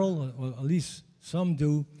barrel, or at least some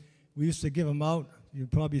do. We used to give them out. You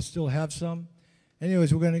probably still have some.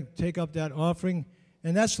 Anyways, we're going to take up that offering.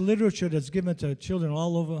 And that's literature that's given to children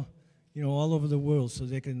all over the world, so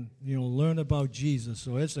they can, learn about Jesus.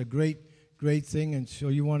 So it's a great, great thing. And so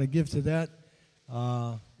you want to give to that.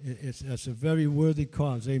 It's a very worthy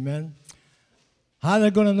cause. Amen. How are they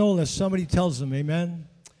going to know unless somebody tells them? Amen.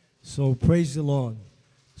 So praise the Lord.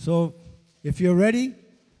 So if you're ready,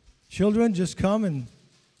 children, just come,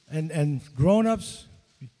 and grown-ups,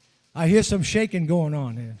 I hear some shaking going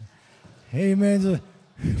on here. Amen.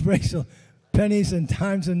 Praise the Lord. Pennies and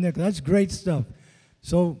dimes and nickels. That's great stuff.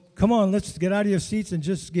 So come on, let's get out of your seats and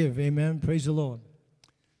just give. Amen. Praise the Lord.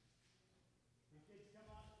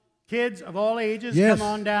 Kids of all ages, yes. Come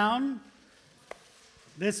on down.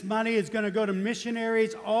 This money is going to go to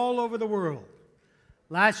missionaries all over the world.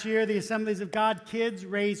 Last year, the Assemblies of God kids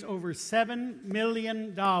raised over $7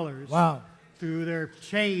 million. Wow. Through their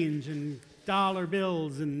change and dollar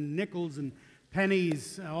bills and nickels and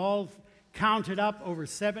pennies, all counted up over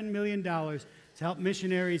 $7 million to to help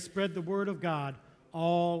missionaries spread the word of God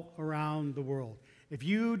all around the world. If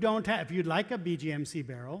you'd like a BGMC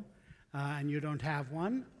barrel and you don't have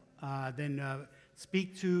one, then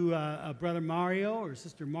speak to Brother Mario or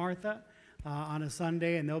Sister Martha on a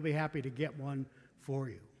Sunday, and they'll be happy to get one for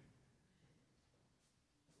you.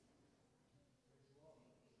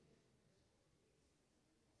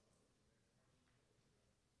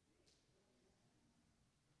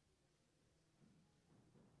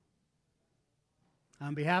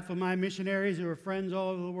 On behalf of my missionaries who are friends all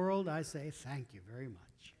over the world, I say thank you very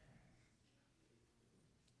much.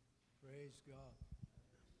 Praise God.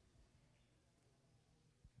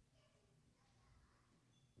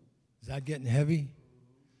 Is that getting heavy?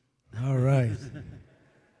 All right.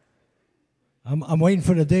 I'm waiting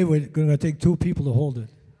for the day we're going to take two people to hold it.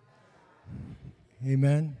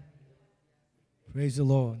 Amen. Praise the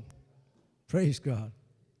Lord. Praise God.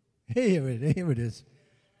 Here it is.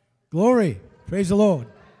 Glory. Praise the Lord.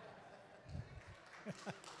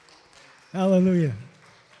 Hallelujah.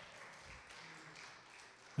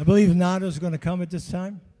 I believe Nada's going to come at this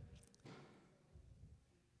time.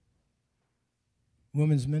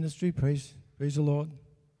 Women's ministry. Praise the Lord.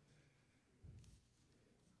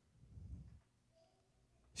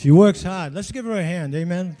 She works hard. Let's give her a hand.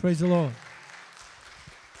 Amen. Praise the Lord.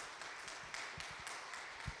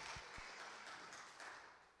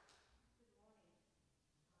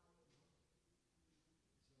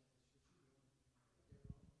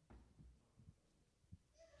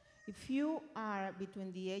 If you are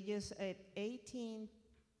between the ages of 18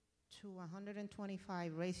 to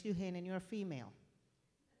 125, raise your hand and you're female.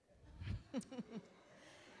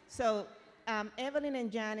 So Evelyn and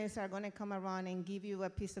Janice are going to come around and give you a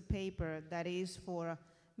piece of paper that is for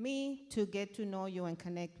me to get to know you and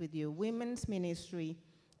connect with you. Women's ministry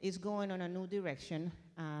is going on a new direction.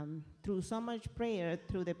 Through so much prayer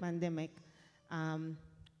through the pandemic, I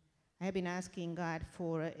have been asking God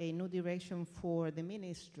for a new direction for the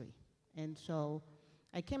ministry. And so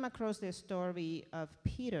I came across the story of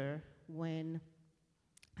Peter when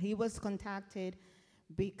he was contacted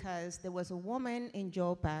because there was a woman in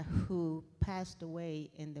Joppa who passed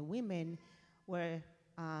away, and the women were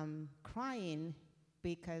crying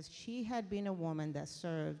because she had been a woman that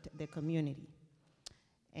served the community.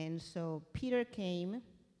 And so Peter came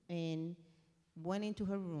and went into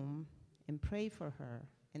her room and prayed for her.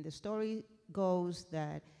 And the story goes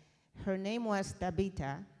that her name was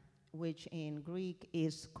Tabitha, which in Greek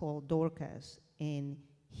is called Dorcas. And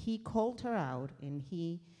he called her out, and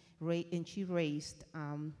she raised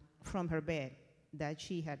from her bed that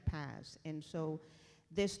she had passed. And so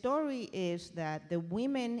the story is that the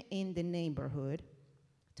women in the neighborhood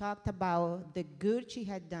talked about the good she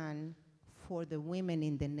had done for the women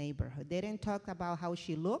in the neighborhood. They didn't talk about how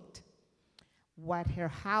she looked, what her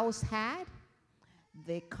house had,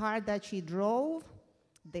 the car that she drove,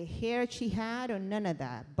 the hair she had, or none of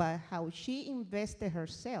that, but how she invested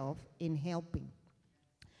herself in helping.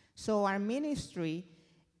 So our ministry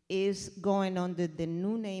is going under the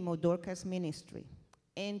new name of Dorcas Ministry.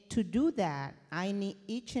 And to do that, I need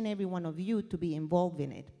each and every one of you to be involved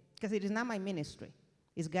in it, because it is not my ministry,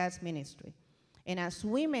 it's God's ministry. And as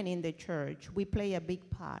women in the church, we play a big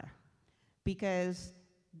part, because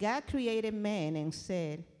God created man and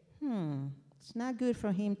said, it's not good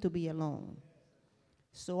for him to be alone.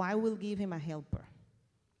 So I will give him a helper.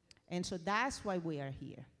 And so that's why we are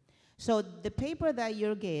here. So the paper that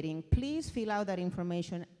you're getting, please fill out that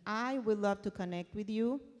information. I would love to connect with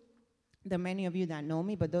you. There are many of you that know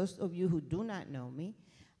me, but those of you who do not know me,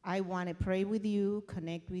 I want to pray with you,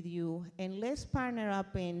 connect with you, and let's partner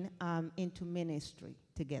up into ministry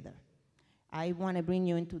together. I want to bring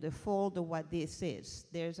you into the fold of what this is.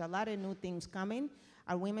 There's a lot of new things coming.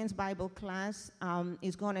 Our women's Bible class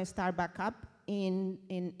is going to start back up in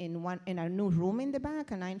our new room in the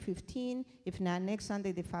back at 9:15. If not next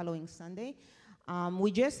Sunday, the following Sunday.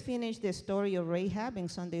 We just finished the story of Rahab in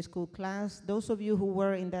Sunday school class. Those of you who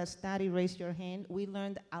were in that study, raise your hand. We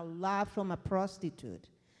learned a lot from a prostitute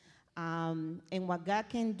and what God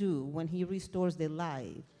can do when he restores the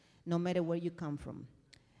life, no matter where you come from.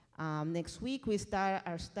 Next week, we start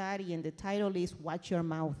our study, and the title is Watch Your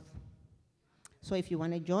Mouth. So if you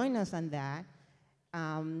want to join us on that,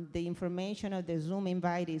 the information of the Zoom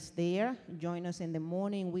invite is there. Join us in the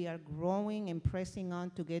morning. We are growing and pressing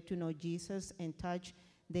on to get to know Jesus and touch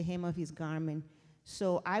the hem of his garment.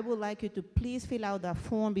 So I would like you to please fill out that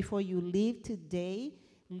form before you leave today.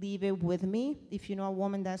 Leave it with me. If you know a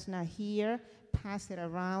woman that's not here, pass it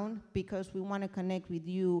around, because we want to connect with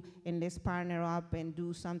you, and let's partner up and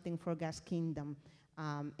do something for God's kingdom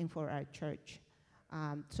and for our church.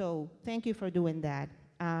 So thank you for doing that.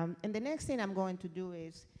 And the next thing I'm going to do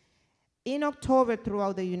is, in October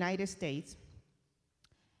throughout the United States,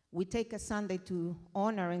 we take a Sunday to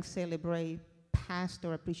honor and celebrate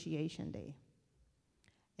Pastor Appreciation Day.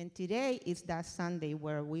 And today is that Sunday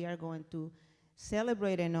where we are going to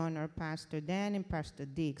celebrate and honor Pastor Dan and Pastor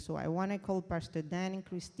Dick. So I want to call Pastor Dan and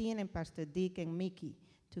Christine and Pastor Dick and Mickey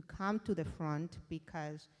to come to the front,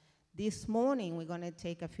 because this morning we're going to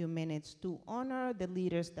take a few minutes to honor the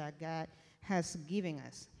leaders that God has given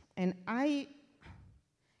us. And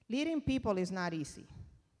leading people is not easy.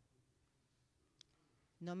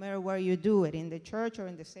 No matter where you do it, in the church or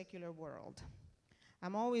in the secular world.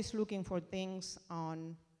 I'm always looking for things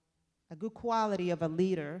on a good quality of a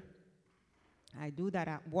leader. I do that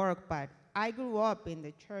at work, but I grew up in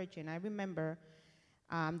the church, and I remember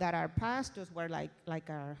that our pastors were like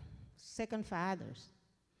our second fathers.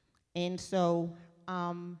 And so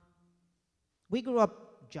we grew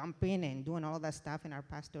up jumping and doing all that stuff in our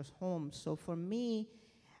pastor's home. So for me,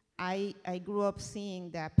 I grew up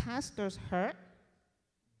seeing that pastors hurt,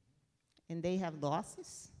 and they have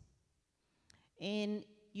losses. And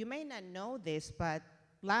you may not know this, but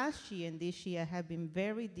last year and this year have been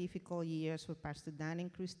very difficult years for Pastor Dan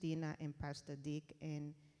and Christina and Pastor Dick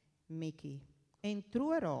and Mickey. And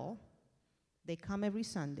through it all, they come every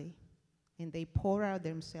Sunday and they pour out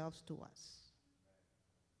themselves to us.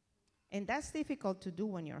 And that's difficult to do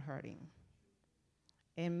when you're hurting.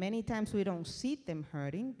 And many times we don't see them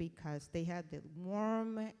hurting because they have the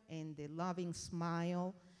warm and the loving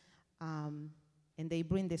smile, and they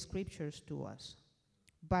bring the scriptures to us.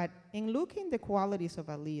 But in looking the qualities of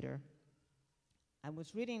a leader, I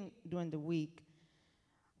was reading during the week,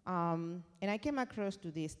 and I came across to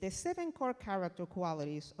this, the 7 core character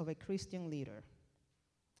qualities of a Christian leader.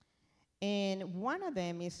 And one of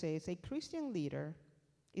them, it says, a Christian leader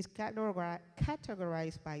is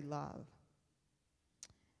categorized by love,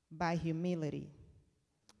 by humility,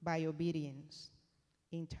 by obedience,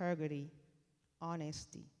 integrity,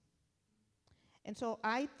 honesty. And so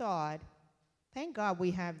I thought, thank God we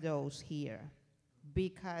have those here,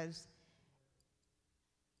 because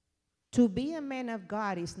to be a man of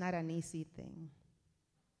God is not an easy thing.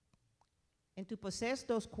 And to possess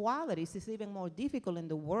those qualities is even more difficult in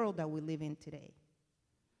the world that we live in today.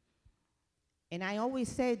 And I always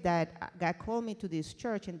say that God called me to this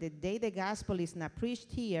church, and the day the gospel is not preached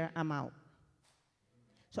here, I'm out.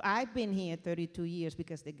 So I've been here 32 years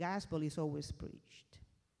because the gospel is always preached.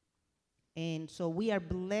 And so we are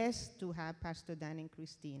blessed to have Pastor Dan and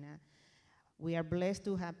Christina. We are blessed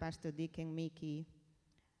to have Pastor Dick and Mickey.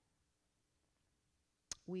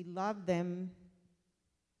 We love them.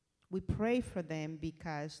 We pray for them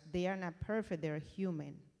because they are not perfect, they're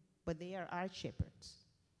human, but they are our shepherds.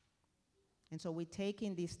 And so we're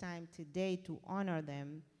taking this time today to honor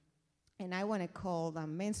them. And I want to call the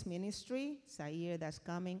men's ministry, Zaire, that's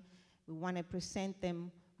coming. We want to present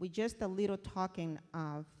them with just a little token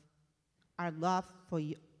of our love for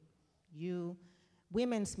you.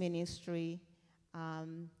 Women's ministry,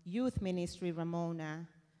 youth ministry, Ramona,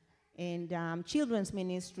 and children's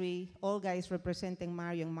ministry. Olga is representing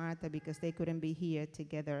Mario and Martha because they couldn't be here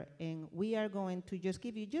together. And we are going to just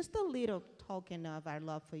give you just a little token of our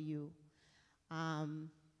love for you,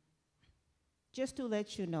 just to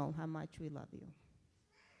let you know how much we love you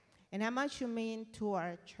and how much you mean to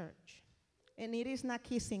our church. And it is not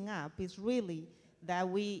kissing up. It's really that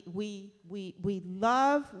we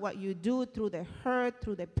love what you do through the hurt,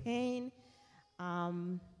 through the pain,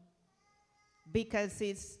 because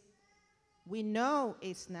we know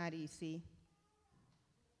it's not easy.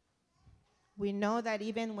 We know that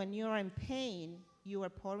even when you're in pain, you are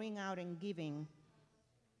pouring out and giving.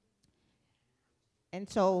 And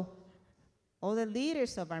so all the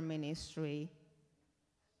leaders of our ministry,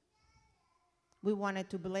 we wanted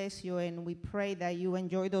to bless you, and we pray that you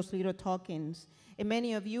enjoy those little tokens. And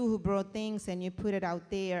many of you who brought things and you put it out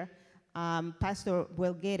there, Pastor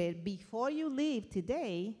will get it. Before you leave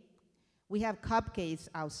today, we have cupcakes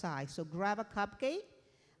outside. So grab a cupcake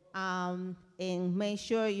and make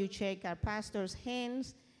sure you shake our pastor's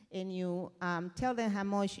hands and you tell them how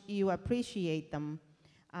much you appreciate them.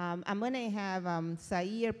 I'm going to have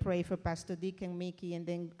Zaire pray for Pastor Dick and Mickey, and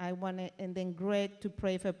then Greg to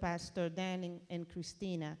pray for Pastor Dan and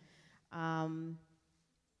Christina.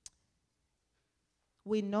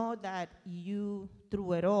 We know that you,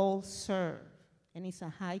 through it all, serve, and it's a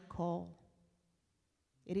high call.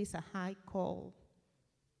 It is a high call.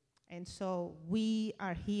 And so we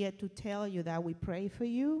are here to tell you that we pray for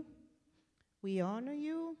you. We honor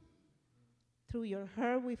you. Through your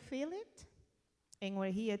hurt, we feel it. And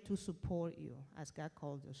we're here to support you as God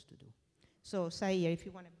called us to do. So, Zaire, if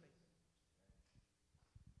you want to pray.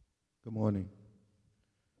 Good morning.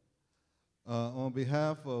 On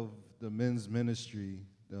behalf of the men's ministry,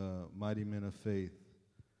 the Mighty Men of Faith,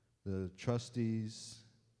 the trustees,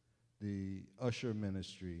 the usher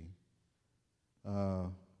ministry,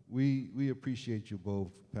 we appreciate you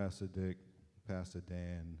both, Pastor Dick, Pastor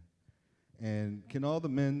Dan. And can all the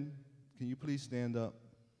men, can you please stand up?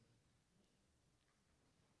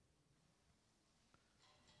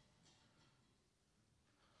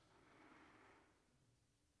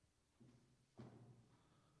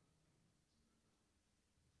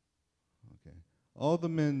 Okay. All the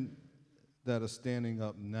men that are standing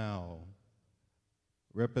up now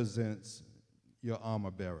represents your armor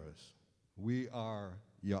bearers. We are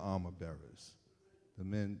your armor bearers. The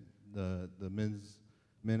men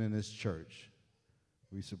in this church.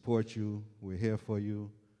 We support you. We're here for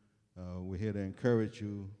you. We're here to encourage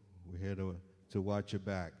you. We're here to watch your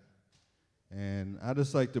back. And I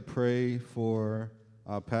just like to pray for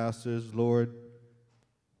our pastors, Lord.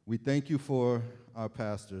 We thank you for our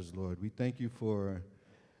pastors, Lord. We thank you for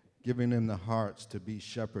giving them the hearts to be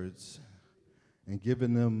shepherds and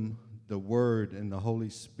giving them the word and the Holy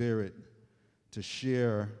Spirit to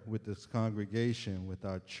share with this congregation, with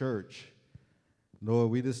our church. Lord,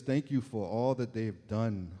 we just thank you for all that they've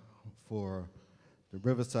done for the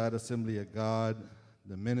Riverside Assembly of God,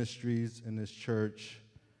 the ministries in this church.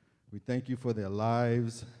 We thank you for their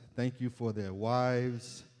lives. Thank you for their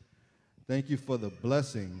wives. Thank you for the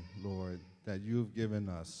blessing, Lord, that you've given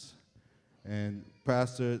us. And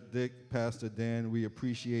Pastor Dick, Pastor Dan, we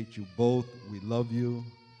appreciate you both. We love you.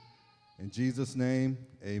 In Jesus' name,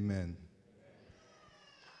 amen.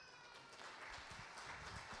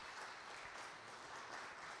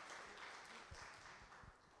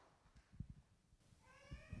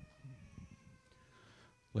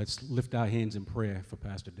 Let's lift our hands in prayer for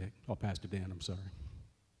Pastor Dick, or Pastor Dan, I'm sorry.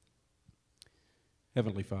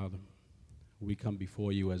 Heavenly Father, we come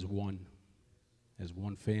before you as one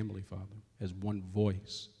family, Father, as one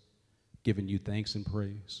voice, giving you thanks and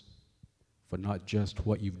praise for not just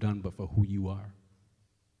what you've done, but for who you are.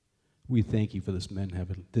 We thank you for this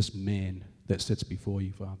man that sits before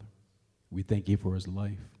you, Father. We thank you for his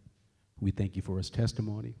life. We thank you for his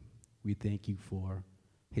testimony. We thank you for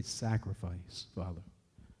his sacrifice, Father,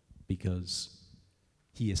 because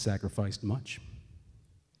he has sacrificed much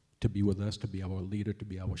to be with us, to be our leader, to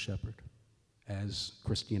be our shepherd, as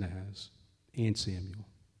Christina has, and Samuel.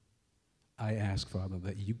 I ask, Father,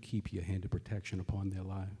 that you keep your hand of protection upon their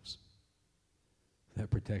lives. That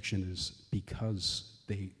protection is because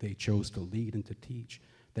they chose to lead and to teach.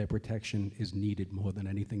 That protection is needed more than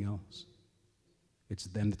anything else. It's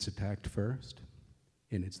them that's attacked first,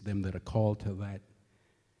 and it's them that are called to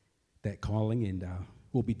that calling and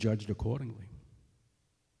will be judged accordingly.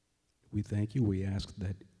 We thank you. We ask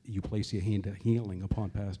that you place your hand of healing upon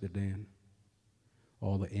Pastor Dan,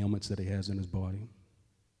 all the ailments that he has in his body,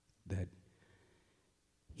 that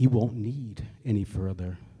he won't need any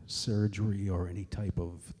further surgery or any type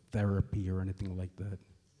of therapy or anything like that.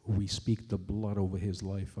 We speak the blood over his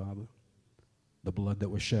life, Father, the blood that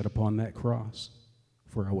was shed upon that cross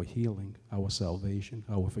for our healing, our salvation,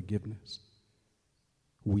 our forgiveness.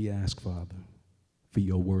 We ask, Father, for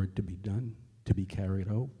your word to be done, to be carried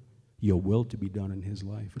out, your will to be done in his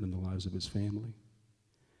life and in the lives of his family.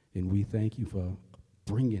 And we thank you for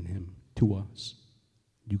bringing him to us.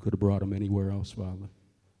 You could have brought him anywhere else, Father,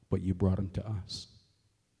 but you brought him to us.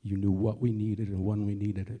 You knew what we needed and when we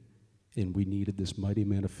needed it, and we needed this mighty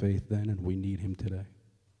man of faith then, and we need him today.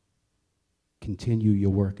 Continue your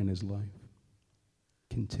work in his life.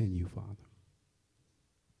 Continue, Father.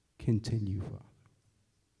 Continue, Father.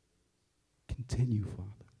 Continue, Father.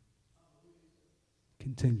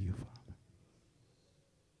 Continue, Father.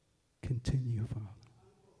 Continue, Father.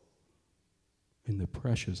 In the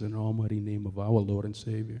precious and almighty name of our Lord and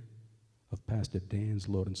Savior, of Pastor Dan's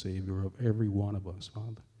Lord and Savior, of every one of us,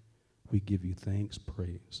 Father, we give you thanks,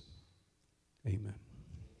 praise. Amen.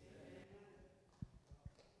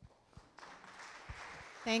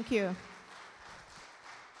 Thank you.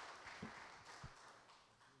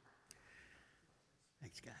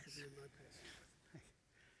 Thanks, guys.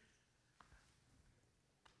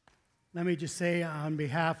 Let me just say on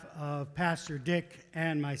behalf of Pastor Dick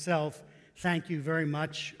and myself, thank you very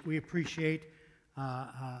much. We appreciate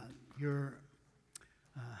your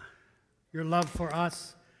love for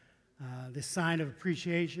us, this sign of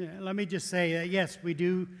appreciation. Let me just say that, yes, we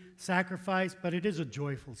do sacrifice, but it is a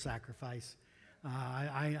joyful sacrifice.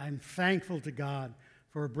 I'm thankful to God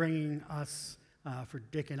for bringing us, for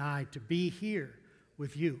Dick and I, to be here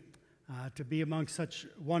with you, to be among such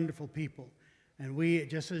wonderful people. And we,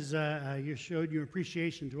 just as you showed your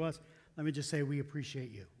appreciation to us, let me just say we appreciate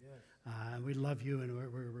you. Yes. We love you, and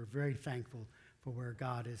we're very thankful for where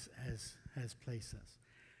God has placed us.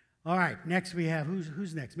 All right, next we have,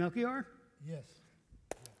 who's next? Melchior? Yes.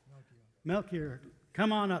 Melchior,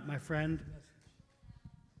 come on up, my friend.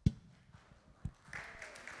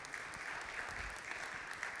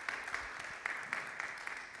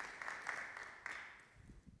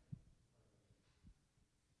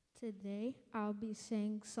 Today I'll be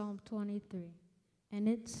singing Psalm 23, and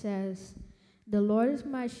it says, "The Lord is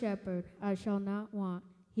my shepherd, I shall not want.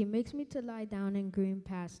 He makes me to lie down in green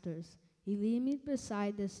pastures. He leads me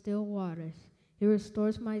beside the still waters. He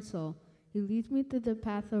restores my soul. He leads me through the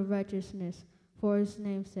path of righteousness for his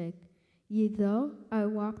name's sake. Yea, though I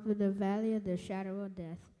walk through the valley of the shadow of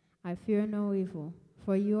death, I fear no evil,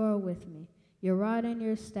 for you are with me. Your rod and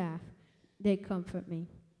your staff, they comfort me.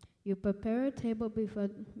 You prepare a table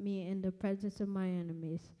before me in the presence of my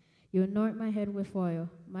enemies. You anoint my head with oil.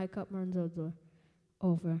 My cup runs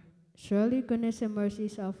over. Surely goodness and mercy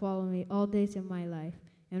shall follow me all days of my life,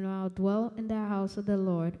 and I'll dwell in the house of the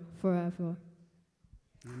Lord forever."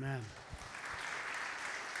 Amen.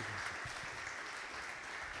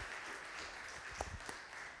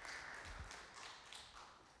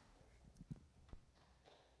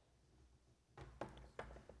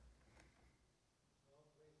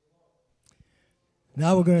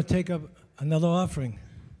 Now we're going to take up another offering.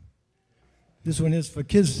 This one is for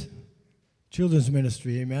kids, children's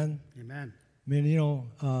ministry, amen? Amen. I mean, you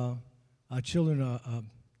know, our children are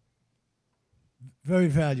very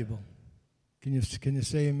valuable. Can you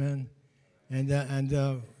say amen? And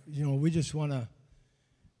you know, we just want to,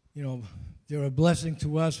 you know, they're a blessing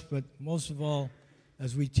to us, but most of all,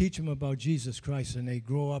 as we teach them about Jesus Christ and they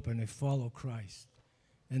grow up and they follow Christ.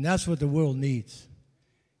 And that's what the world needs.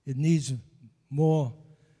 It needs more,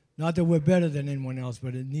 not that we're better than anyone else,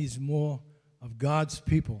 but it needs more of God's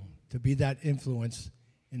people to be that influence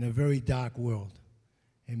in a very dark world.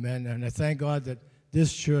 Amen. And I thank God that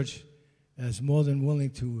this church is more than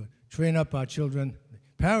willing to train up our children.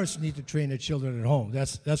 Parents need to train their children at home.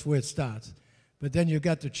 That's where it starts. But then you've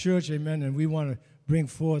got the church, amen, and we want to bring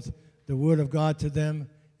forth the word of God to them.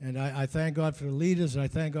 And I thank God for the leaders, and I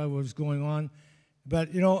thank God for what's going on.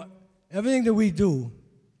 But, you know, everything that we do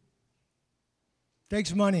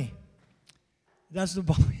takes money. That's the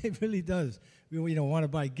it really does. We don't want to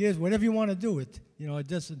buy gifts, whatever you want to do. It, you know, it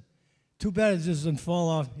doesn't. Too bad it just doesn't fall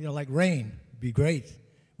off. You know, like rain. It'd be great.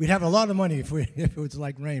 We'd have a lot of money if it was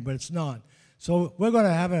like rain, but it's not. So we're going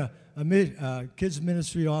to have a kids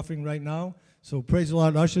ministry offering right now. So praise the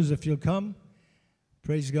Lord, ushers, if you'll come.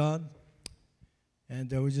 Praise God. And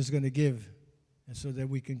we're just going to give, and so that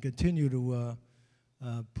we can continue to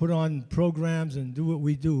put on programs and do what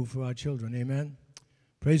we do for our children. Amen.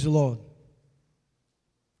 Praise the Lord.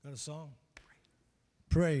 Got a song?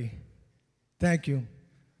 Pray. Thank you.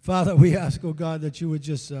 Father, we ask, oh God, that you would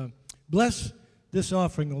just bless this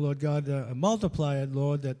offering, oh Lord God, multiply it,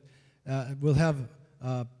 Lord, that we'll have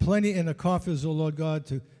plenty in the coffers, oh Lord God,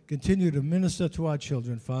 to continue to minister to our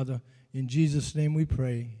children, Father. In Jesus' name we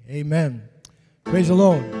pray. Amen. Praise the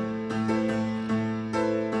Lord.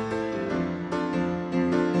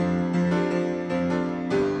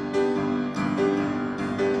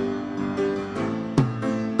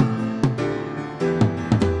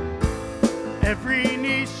 Every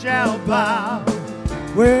knee shall bow,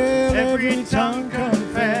 Well, every tongue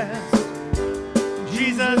confess,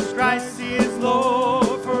 Jesus Christ, He is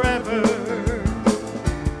Lord forever.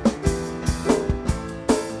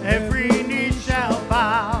 Every knee shall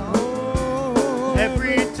bow,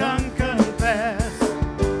 every tongue confess,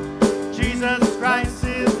 Jesus Christ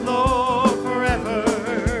is Lord forever.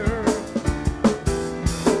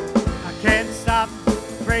 I can't stop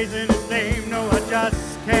praising His name, no, I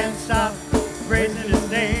just can't stop praising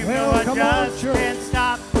His name, no, I just can't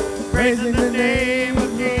stop praising the name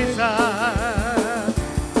of Jesus.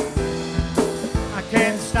 I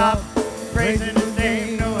can't stop praising His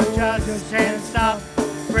name, no, I just can't stop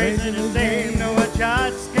praising His name, no, I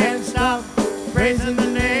just can't stop praising the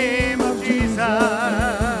name of Jesus.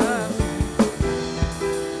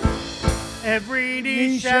 Every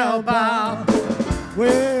knee shall bow,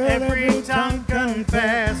 every tongue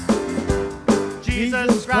confess,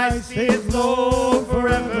 Jesus Christ, He is Lord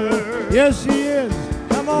forever. yes, He is.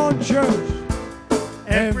 Come on, church.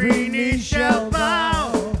 Every knee shall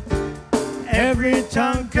bow, every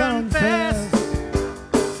tongue confess,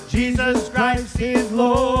 Jesus Christ is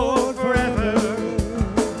Lord forever.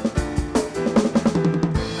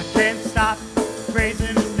 I can't stop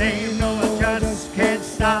praising His name, no, I just can't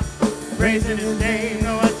stop praising His name,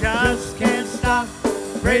 no, I just can't stop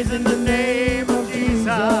praising the name of Jesus.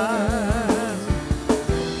 I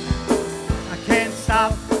can't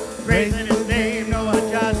stop praising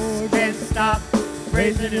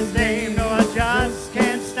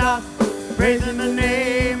praising the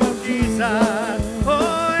name of Jesus.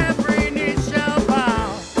 Oh, every knee shall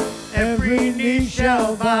bow, every knee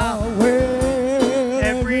shall bow,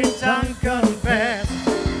 every tongue confess,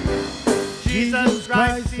 Jesus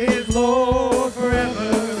Christ is Lord forever.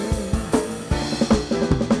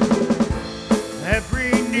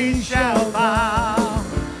 Every knee shall bow,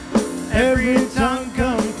 every tongue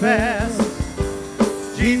confess,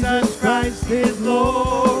 Jesus Christ is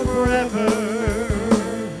Lord forever.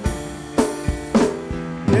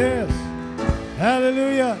 Yes.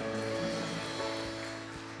 Hallelujah.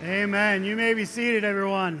 Amen. You may be seated,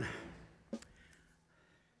 everyone.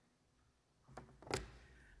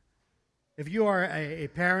 If you are a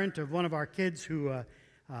parent of one of our kids who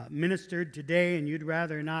ministered today and you'd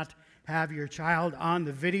rather not have your child on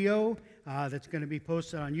the video that's going to be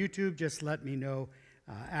posted on YouTube, just let me know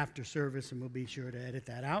after service and we'll be sure to edit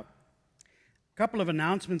that out. A couple of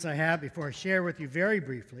announcements I have before I share with you very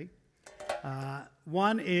briefly.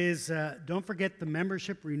 One is don't forget the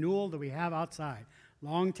membership renewal that we have outside.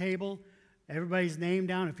 Long table, everybody's name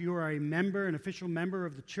down. If you are a member, an official member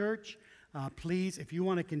of the church, please, if you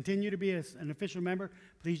want to continue to be an official member,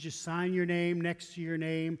 please just sign your name next to your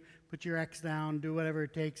name, put your X down, do whatever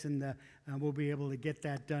it takes, and we'll be able to get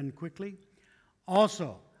that done quickly.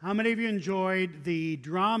 Also, how many of you enjoyed the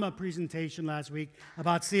drama presentation last week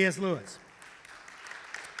about C.S. Lewis?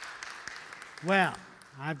 Well,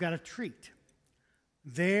 I've got a treat.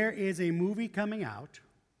 There is a movie coming out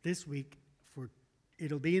this week.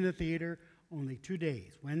 It'll be in the theater only 2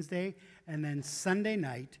 days, Wednesday and then Sunday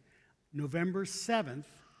night, November 7th,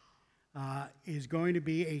 is going to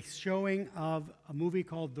be a showing of a movie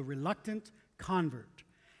called The Reluctant Convert.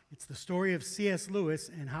 It's the story of C.S. Lewis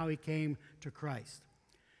and how he came to Christ.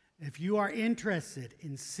 If you are interested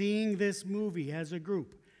in seeing this movie as a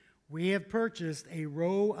group, we have purchased a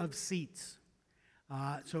row of seats.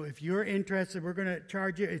 So if you're interested, we're going to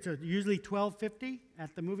charge you, it's usually $12.50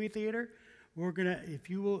 at the movie theater. We're going to, if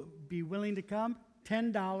you will be willing to come,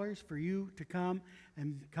 $10 for you to come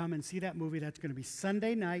and see that movie. That's going to be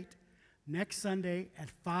Sunday night, next Sunday at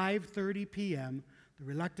 5:30 p.m. The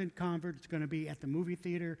Reluctant Convert is going to be at the movie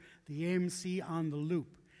theater, the AMC on the Loop.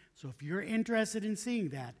 So if you're interested in seeing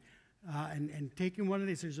that and taking one of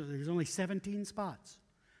these, there's only 17 spots.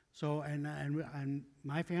 So and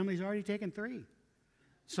my family's already taken 3.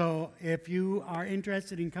 So if you are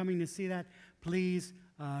interested in coming to see that, please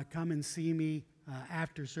come and see me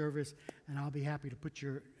after service, and I'll be happy to put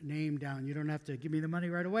your name down. You don't have to give me the money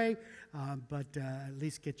right away, but at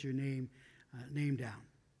least get your name down.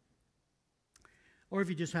 Or if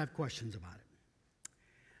you just have questions about it.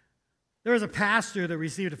 There was a pastor that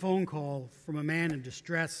received a phone call from a man in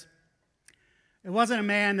distress. It wasn't a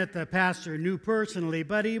man that the pastor knew personally,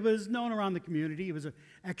 but he was known around the community. He was an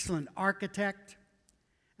excellent architect.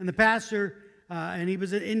 And the pastor, and he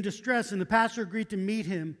was in distress, and the pastor agreed to meet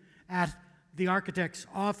him at the architect's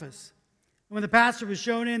office. And when the pastor was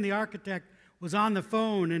shown in, the architect was on the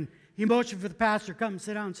phone, and he motioned for the pastor, come,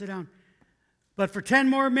 sit down, sit down. But for 10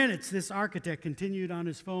 more minutes, this architect continued on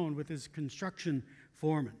his phone with his construction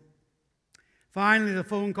foreman. Finally, the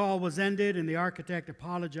phone call was ended, and the architect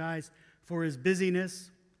apologized for his busyness.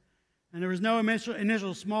 And there was no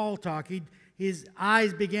initial small talk. His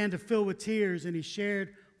eyes began to fill with tears, and he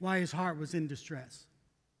shared why his heart was in distress.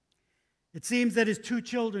 It seems that his 2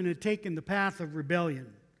 children had taken the path of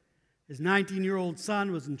rebellion. His 19-year-old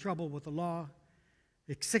son was in trouble with the law.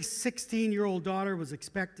 His 16-year-old daughter was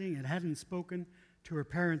expecting and hadn't spoken to her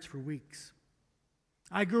parents for weeks.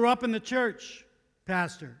 I grew up in the church,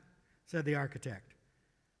 Pastor, said the architect.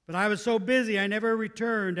 But I was so busy I never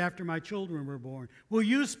returned after my children were born. Will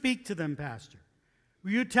you speak to them, Pastor?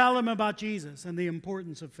 Will you tell them about Jesus and the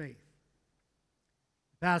importance of faith?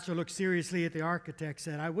 The pastor looked seriously at the architect,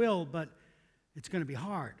 said, I will, but it's going to be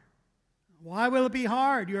hard. Why will it be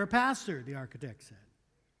hard? You're a pastor, the architect said.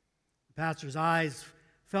 The pastor's eyes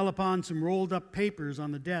fell upon some rolled up papers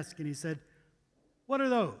on the desk, and he said, what are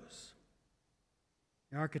those?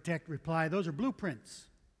 The architect replied, those are blueprints.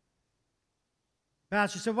 The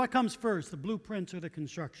pastor said, what comes first, the blueprints or the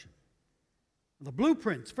construction? The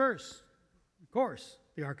blueprints first. Of course,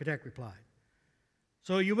 the architect replied.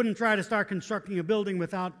 So you wouldn't try to start constructing a building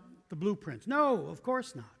without the blueprints? No, of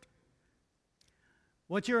course not.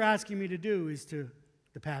 What you're asking me to do is to,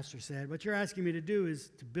 the pastor said, what you're asking me to do is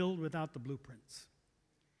to build without the blueprints.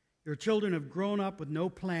 Your children have grown up with no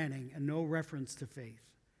planning and no reference to faith.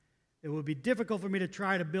 It will be difficult for me to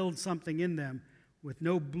try to build something in them with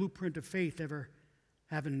no blueprint of faith ever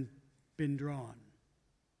having been drawn.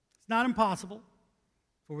 It's not impossible,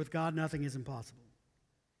 for with God nothing is impossible.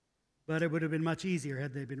 But it would have been much easier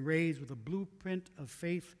had they been raised with a blueprint of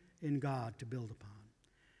faith in God to build upon.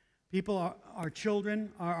 Our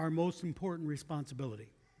children are our most important responsibility.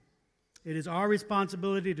 It is our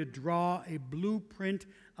responsibility to draw a blueprint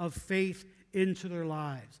of faith into their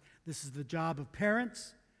lives. This is the job of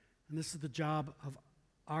parents, and this is the job of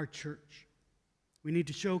our church. We need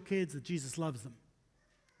to show kids that Jesus loves them.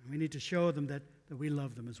 And we need to show them that we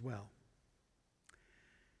love them as well.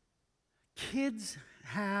 Kids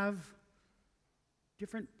have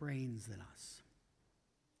different brains than us.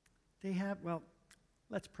 They have, well,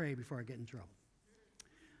 let's pray before I get in trouble.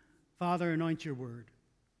 Father, anoint your word.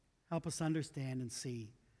 Help us understand and see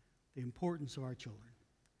the importance of our children.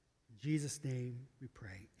 In Jesus' name we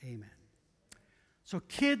pray. Amen. So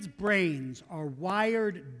kids' brains are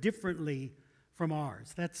wired differently from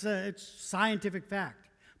ours. That's it's scientific fact.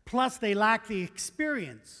 Plus, they lack the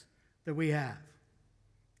experience that we have.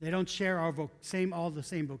 They don't share all the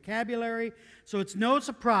same vocabulary. So it's no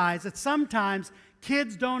surprise that sometimes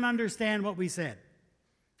kids don't understand what we said.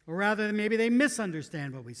 Or rather, maybe they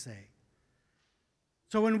misunderstand what we say.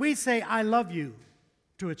 So when we say, I love you,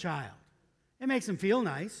 to a child, it makes them feel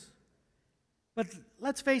nice. But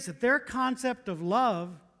let's face it, their concept of love,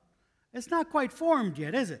 it's not quite formed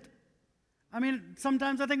yet, is it? I mean,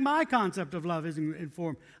 sometimes I think my concept of love isn't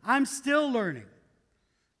informed. I'm still learning.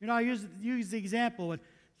 You know, I use the example when,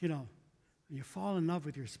 when you fall in love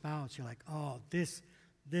with your spouse, you're like, oh, this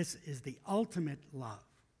is the ultimate love.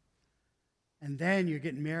 And then you're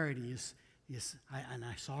getting married, and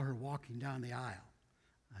I saw her walking down the aisle.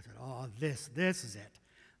 I said, oh, this is it.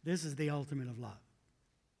 This is the ultimate of love.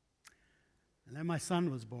 And then my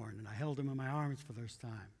son was born, and I held him in my arms for the first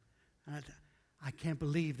time. And I can't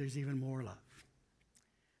believe there's even more love.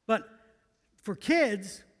 But for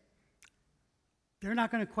kids, they're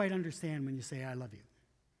not going to quite understand when you say, I love you.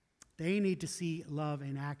 They need to see love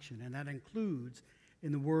in action, and that includes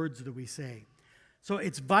in the words that we say. So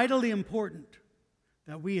it's vitally important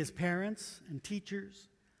that we as parents and teachers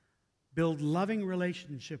build loving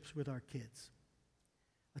relationships with our kids.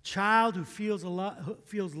 A child who feels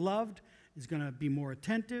loved is going to be more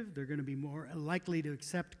attentive. They're going to be more likely to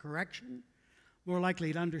accept correction, more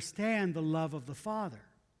likely to understand the love of the Father.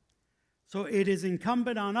 So it is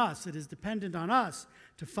incumbent on us, it is dependent on us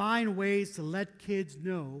to find ways to let kids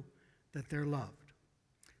know that they're loved.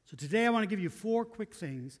 So today I want to give you 4 quick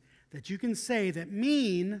things that you can say that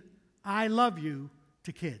mean I love you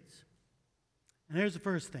to kids. And here's the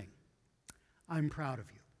first thing. I'm proud of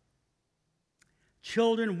you.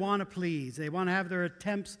 Children want to please. They want to have their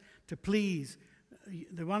attempts to please.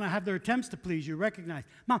 They want to have their attempts to please you recognize.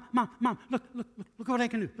 Mom, look what I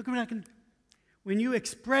can do. Look what I can do. When you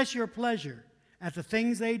express your pleasure at the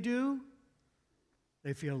things they do,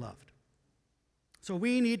 they feel loved. So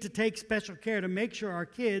we need to take special care to make sure our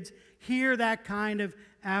kids hear that kind of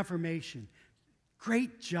affirmation.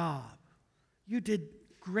 Great job. You did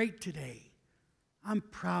great today. I'm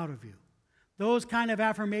proud of you. Those kind of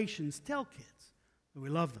affirmations tell kids that we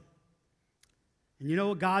love them. And you know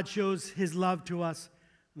what? God shows his love to us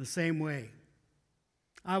in the same way.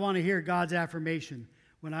 I want to hear God's affirmation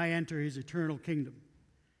when I enter his eternal kingdom.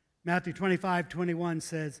 Matthew 25:21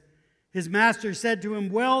 says, his master said to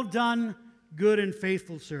him, well done, good and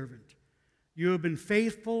faithful servant. You have been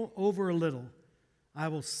faithful over a little. I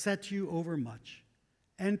will set you over much.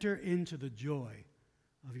 Enter into the joy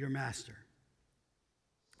of your master.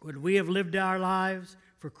 When we have lived our lives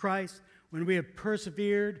for Christ, when we have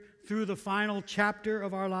persevered through the final chapter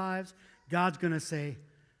of our lives, God's going to say,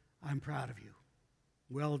 I'm proud of you.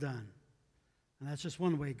 Well done. And that's just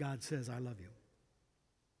one way God says, I love you.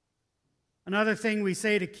 Another thing we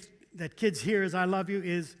say that kids hear as I love you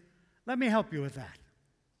is, let me help you with that.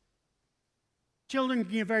 Children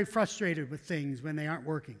can get very frustrated with things when they aren't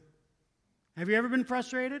working. Have you ever been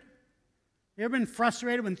frustrated? You ever been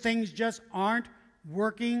frustrated when things just aren't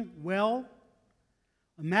working well?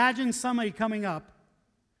 Imagine somebody coming up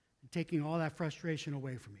and taking all that frustration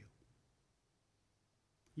away from you.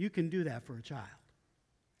 You can do that for a child.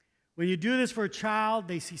 When you do this for a child,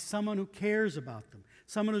 they see someone who cares about them,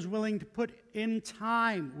 someone who's willing to put in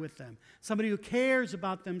time with them, somebody who cares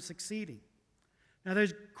about them succeeding. Now,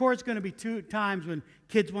 there's, of course, going to be 2 times when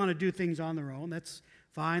kids want to do things on their own. That's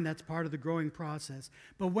fine. That's part of the growing process.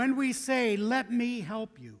 But when we say, let me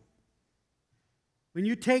help you, when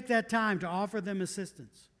you take that time to offer them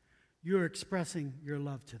assistance, you're expressing your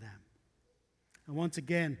love to them. And once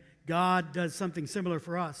again, God does something similar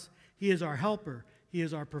for us. He is our helper. He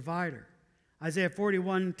is our provider. Isaiah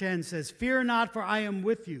 41:10 says, fear not, for I am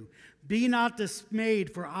with you. Be not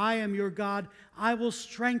dismayed, for I am your God. I will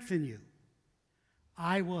strengthen you.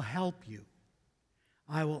 I will help you.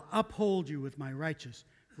 I will uphold you with my righteous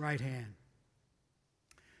right hand.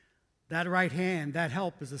 That right hand, that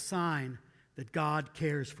help is a sign that God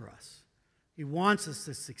cares for us. He wants us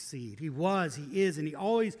to succeed. He was, He is, and He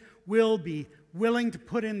always will be willing to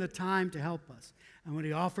put in the time to help us. And when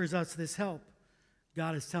He offers us this help,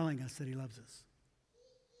 God is telling us that He loves us.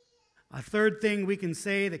 A third thing we can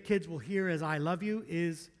say that kids will hear as I love you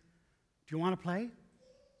is, do you want to play?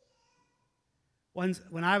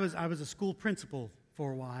 When I was a school principal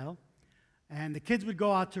for a while, and the kids would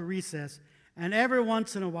go out to recess, and every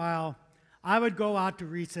once in a while, I would go out to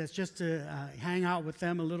recess just to hang out with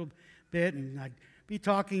them a little bit, and I'd be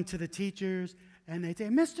talking to the teachers, and they'd say,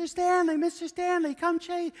 Mr. Stanley,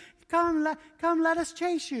 come let us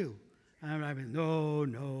chase you. And I'd be,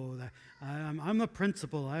 no, I'm the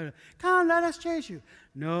principal. Come, let us chase you.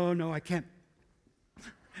 No, I can't.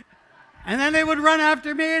 And then they would run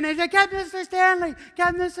after me, and they'd say, get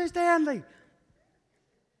Mr. Stanley.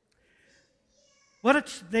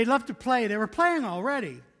 They loved to play. They were playing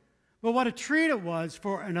already. But what a treat it was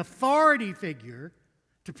for an authority figure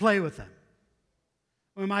to play with them.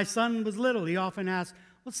 When my son was little, he often asked,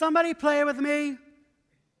 will somebody play with me?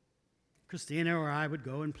 Christina or I would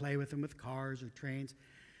go and play with him with cars or trains.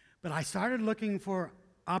 But I started looking for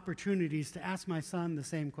opportunities to ask my son the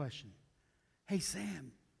same question. Hey,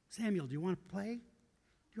 Samuel, do you want to play?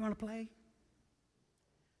 Do you want to play?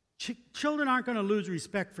 Children aren't going to lose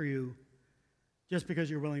respect for you just because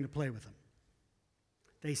you're willing to play with them.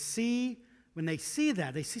 When they see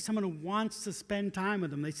that, they see someone who wants to spend time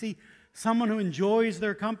with them. They see someone who enjoys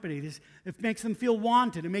their company. It makes them feel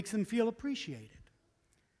wanted. It makes them feel appreciated.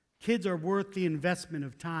 Kids are worth the investment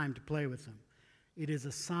of time to play with them. It is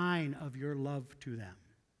a sign of your love to them.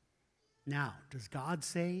 Now, does God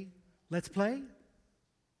say, let's play?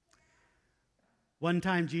 One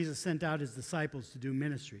time, Jesus sent out his disciples to do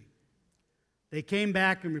ministry. They came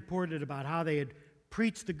back and reported about how they had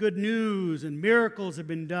preached the good news and miracles had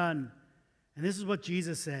been done. And this is what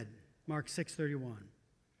Jesus said, Mark 6:31.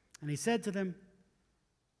 And he said to them,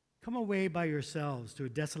 come away by yourselves to a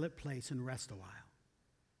desolate place and rest a while.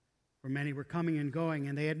 For many were coming and going,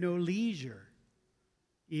 and they had no leisure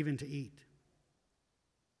even to eat.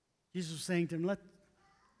 Jesus was saying to them,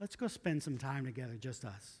 let's go spend some time together, just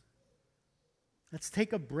us. Let's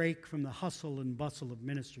take a break from the hustle and bustle of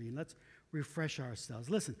ministry, and let's refresh ourselves.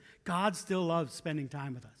 Listen, God still loves spending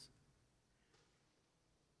time with us.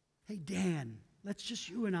 Hey, Dan, let's just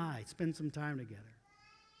you and I spend some time together.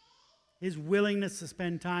 His willingness to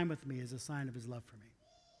spend time with me is a sign of his love for me.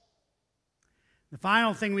 The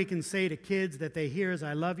final thing we can say to kids that they hear as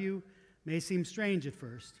I love you may seem strange at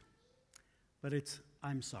first, but it's,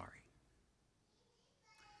 I'm sorry.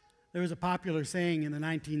 There was a popular saying in the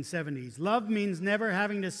 1970s, love means never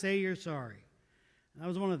having to say you're sorry. That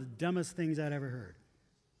was one of the dumbest things I'd ever heard.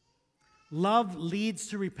 Love leads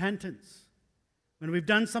to repentance. When we've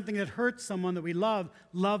done something that hurts someone that we love,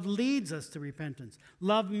 love leads us to repentance.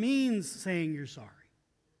 Love means saying you're sorry.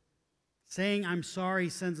 Saying I'm sorry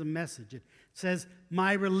sends a message. It says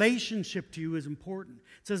my relationship to you is important.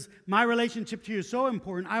 It says my relationship to you is so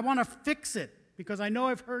important, I want to fix it because I know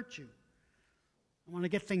I've hurt you. I want to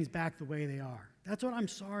get things back the way they are. That's what I'm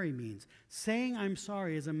sorry means. Saying I'm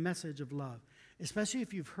sorry is a message of love, especially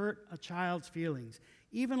if you've hurt a child's feelings,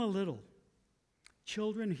 even a little.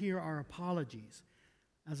 Children hear our apologies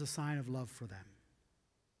as a sign of love for them.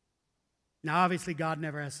 Now, obviously, God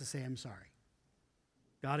never has to say, I'm sorry.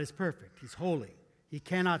 God is perfect. He's holy. He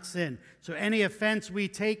cannot sin. So any offense we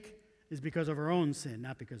take is because of our own sin,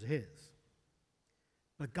 not because of his.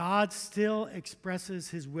 But God still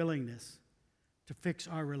expresses his willingness to fix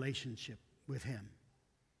our relationship with him,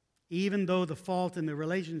 even though the fault in the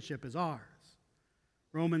relationship is ours.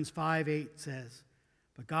 Romans 5:8 says,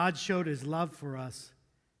 but God showed his love for us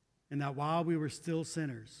in that while we were still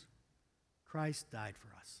sinners, Christ died for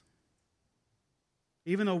us.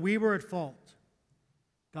 Even though we were at fault,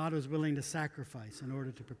 God was willing to sacrifice in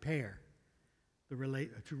order to repair the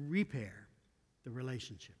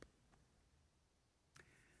relationship.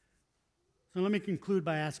 So let me conclude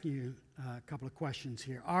by asking you a couple of questions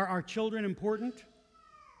here. Are our children important?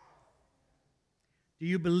 Do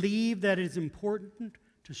you believe that it is important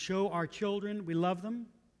to show our children we love them?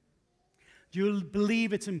 Do you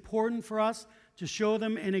believe it's important for us to show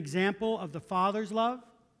them an example of the Father's love?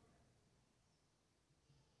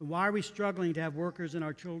 Why are we struggling to have workers in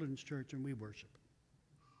our children's church and we worship?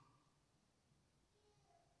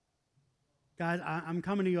 Guys, I'm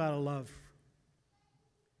coming to you out of love.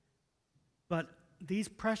 But these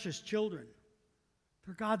precious children,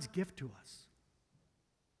 they're God's gift to us.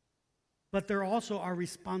 But they're also our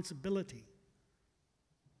responsibility.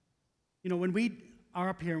 You know, when we are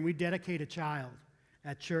up here and we dedicate a child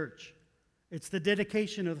at church, It's the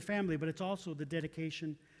dedication of the family, but it's also the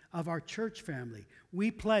dedication of our church family.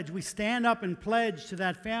 We stand up and pledge to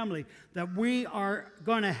that family that we are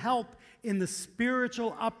going to help in the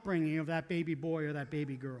spiritual upbringing of that baby boy or that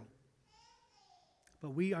baby girl. But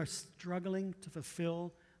we are struggling to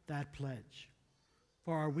fulfill that pledge.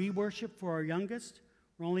 For our we worship, for our youngest,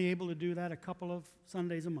 we're only able to do that a couple of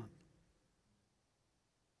Sundays a month.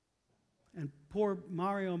 And poor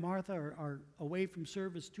Mario and Martha are away from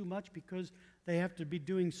service too much because they have to be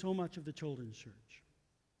doing so much of the children's church.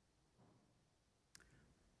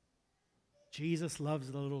 Jesus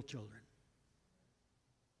loves the little children.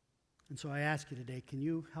 And so I ask you today, can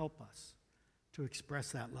you help us to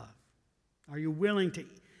express that love? Are you willing to,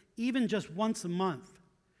 even just once a month,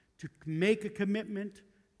 to make a commitment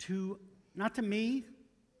to, not to me,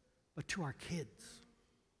 but to our kids?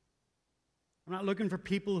 I'm not looking for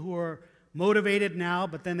people who are motivated now,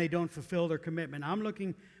 but then they don't fulfill their commitment. I'm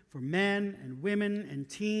looking for men and women and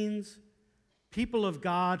teens, people of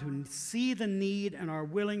God who see the need and are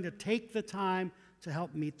willing to take the time to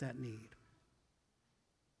help meet that need.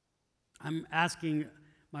 I'm asking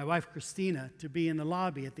my wife, Christina, to be in the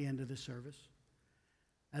lobby at the end of the service,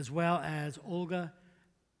 as well as Olga.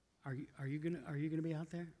 Are you gonna be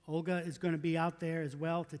out there? Olga is going to be out there as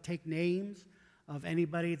well to take names of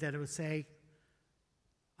anybody that would say,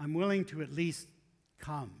 I'm willing to at least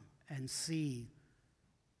come and see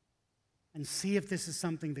if this is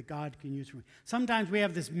something that God can use for me. Sometimes we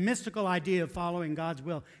have this mystical idea of following God's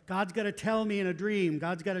will. God's got to tell me in a dream.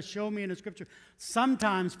 God's got to show me in a scripture.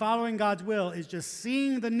 Sometimes following God's will is just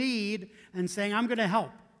seeing the need and saying, I'm going to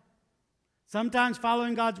help. Sometimes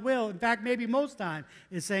following God's will, in fact, maybe most time,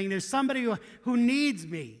 is saying there's somebody who needs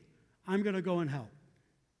me. I'm going to go and help.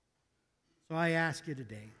 So I ask you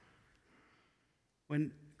today,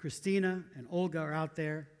 when Christina and Olga are out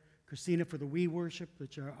there, Christina for the we worship,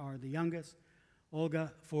 which are the youngest,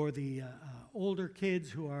 Olga for the older kids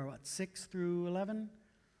who are, 6 through 11?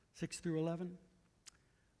 6 through 11.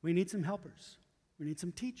 We need some helpers. We need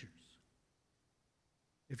some teachers.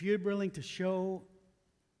 If you're willing to show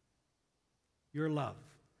your love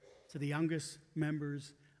to the youngest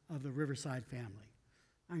members of the Riverside family,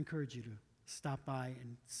 I encourage you to stop by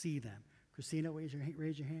and see them. Christina, raise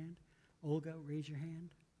your hand. Olga, raise your hand.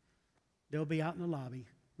 They'll be out in the lobby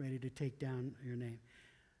ready to take down your name.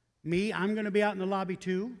 Me, I'm going to be out in the lobby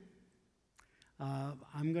too.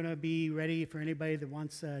 I'm going to be ready for anybody that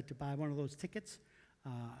wants to buy one of those tickets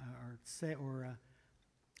or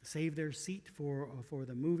save their seat for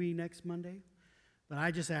the movie next Monday. But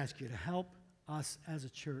I just ask you to help us as a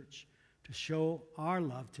church to show our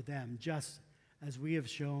love to them just as we have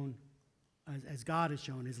shown, as God has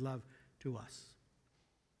shown his love to us.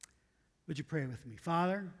 Would you pray with me?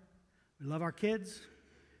 Father, we love our kids.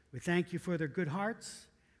 We thank you for their good hearts.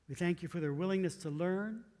 We thank you for their willingness to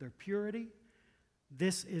learn, their purity.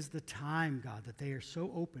 This is the time, God, that they are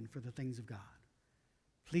so open for the things of God.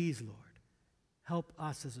 Please, Lord, help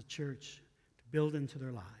us as a church to build into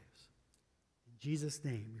their lives. In Jesus'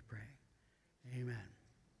 name we pray. Amen.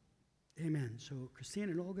 Amen. So, Christine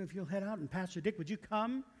and Olga, if you'll head out, and Pastor Dick, would you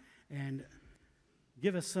come and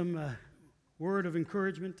give us some word of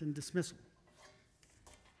encouragement and dismissal?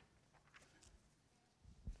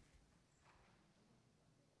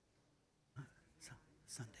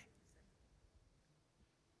 Sunday.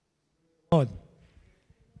 Lord.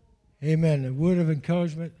 Amen. A word of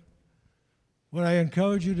encouragement. What I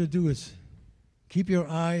encourage you to do is keep your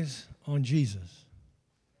eyes on Jesus.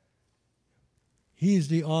 He is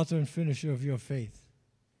the author and finisher of your faith.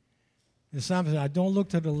 The psalm says, don't look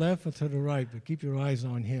to the left or to the right, but keep your eyes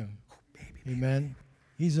on him. Amen.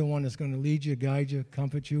 He's the one that's going to lead you, guide you,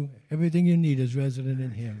 comfort you. Everything you need is resident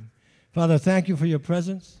in him. Father, thank you for your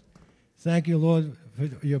presence. Thank you, Lord,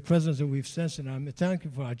 for your presence that we've sensed. And thank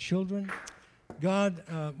you for our children. God,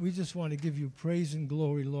 we just want to give you praise and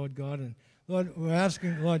glory, Lord God. And Lord, we're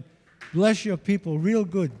asking, Lord, bless your people real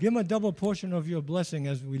good. Give them a double portion of your blessing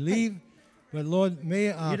as we leave. But Lord,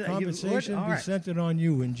 may our conversation be centered on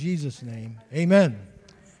you in Jesus' name. Amen.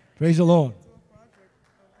 Praise the Lord.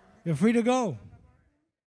 You're free to go.